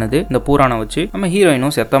ரவுண்ட் அப் பண்ணுது இந்த பூரானை வச்சு. நம்ம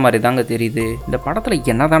ஹீரோயினும் செத்த மாதிரி தாங்க தெரியுது. இந்த படத்துல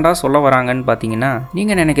என்னதான்டா சொல்ல வராங்கன்னு பாத்தீங்கன்னா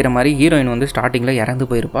நீங்க நினைக்கிற மாதிரி ஹீரோயின் வந்து ஸ்டார்டிங்ல இறந்து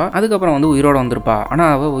போயிருப்பா, அதுக்கப்புறம் வந்து உயிரோட வந்திருப்பா. ஆனா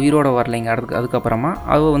அவ உயிரோட வரலைங்க. அதுக்கப்புறமா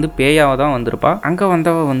அவ வந்து பேயாவ தான் வந்திருப்பா. அங்க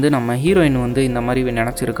வந்தவ வந்து நம்ம ஹீரோயின் வந்து இந்த மாதிரி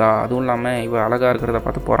நினைச்சிருக்கா, அதுவும் இல்லாம இவ அழகா இருக்கிறத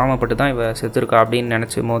பார்த்து பொறாமப்பட்டு தான் இவ செத்துருக்கா அப்படின்னு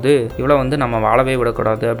நினைச்சும் போது இவளை வந்து நம்ம வாழவே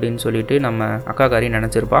விடக்கூடாது அப்படின்னு சொல்லிட்டு நம்ம அக்காக்காரி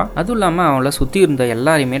நினைச்சிருப்பா. அதுவும் இல்லாம அவளை சுத்தி இருந்த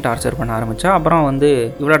எல்லாரையுமே டார்ச்சர் பண்ண ஆரம்பிச்சா. அப்புறம் வந்து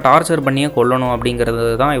இவளை டார்ச்சர் பண்ணியே கொல்லணும் அப்படிங்கிறது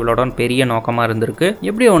தான் இவளோட பெரிய நோக்கமா இருந்திருக்கு.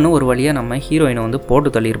 எப்படி ஒன்று ஒரு வழியா நம்ம ஹீரோயினை வந்து போட்டு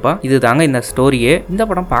தள்ளியிருப்பா. இது தாங்க இந்த ஸ்டோரியே. இந்த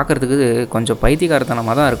படம் பார்க்கறதுக்கு கொஞ்சம்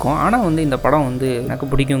பைத்தியக்காரத்தனமாக தான் இருக்கும். ஆனால் வந்து இந்த படம் வந்து எனக்கு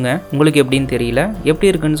பிடிக்குங்க. உங்களுக்கு எப்படின்னு தெரியல, எப்படி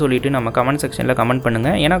இருக்குன்னு சொல்லிட்டு நம்ம கமெண்ட் செக்ஷனில் கமெண்ட்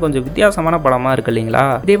பண்ணுங்க. ஏன்னா கொஞ்சம் வித்தியாசமான படமாக இருக்கு இல்லைங்களா.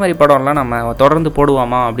 இதே மாதிரி படம்லாம் நம்ம தொடர்ந்து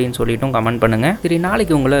போடுவோமா அப்படின்னு சொல்லிட்டும் கமெண்ட் பண்ணுங்க. சரி,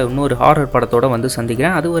 நாளைக்கு உங்களை இன்னொரு ஹாரர் படத்தோட வந்து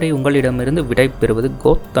சந்திக்கிறேன். அதுவரை உங்களிடமிருந்து விடை பெறுவது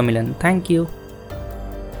கோத்தமிழன். தேங்க்யூ.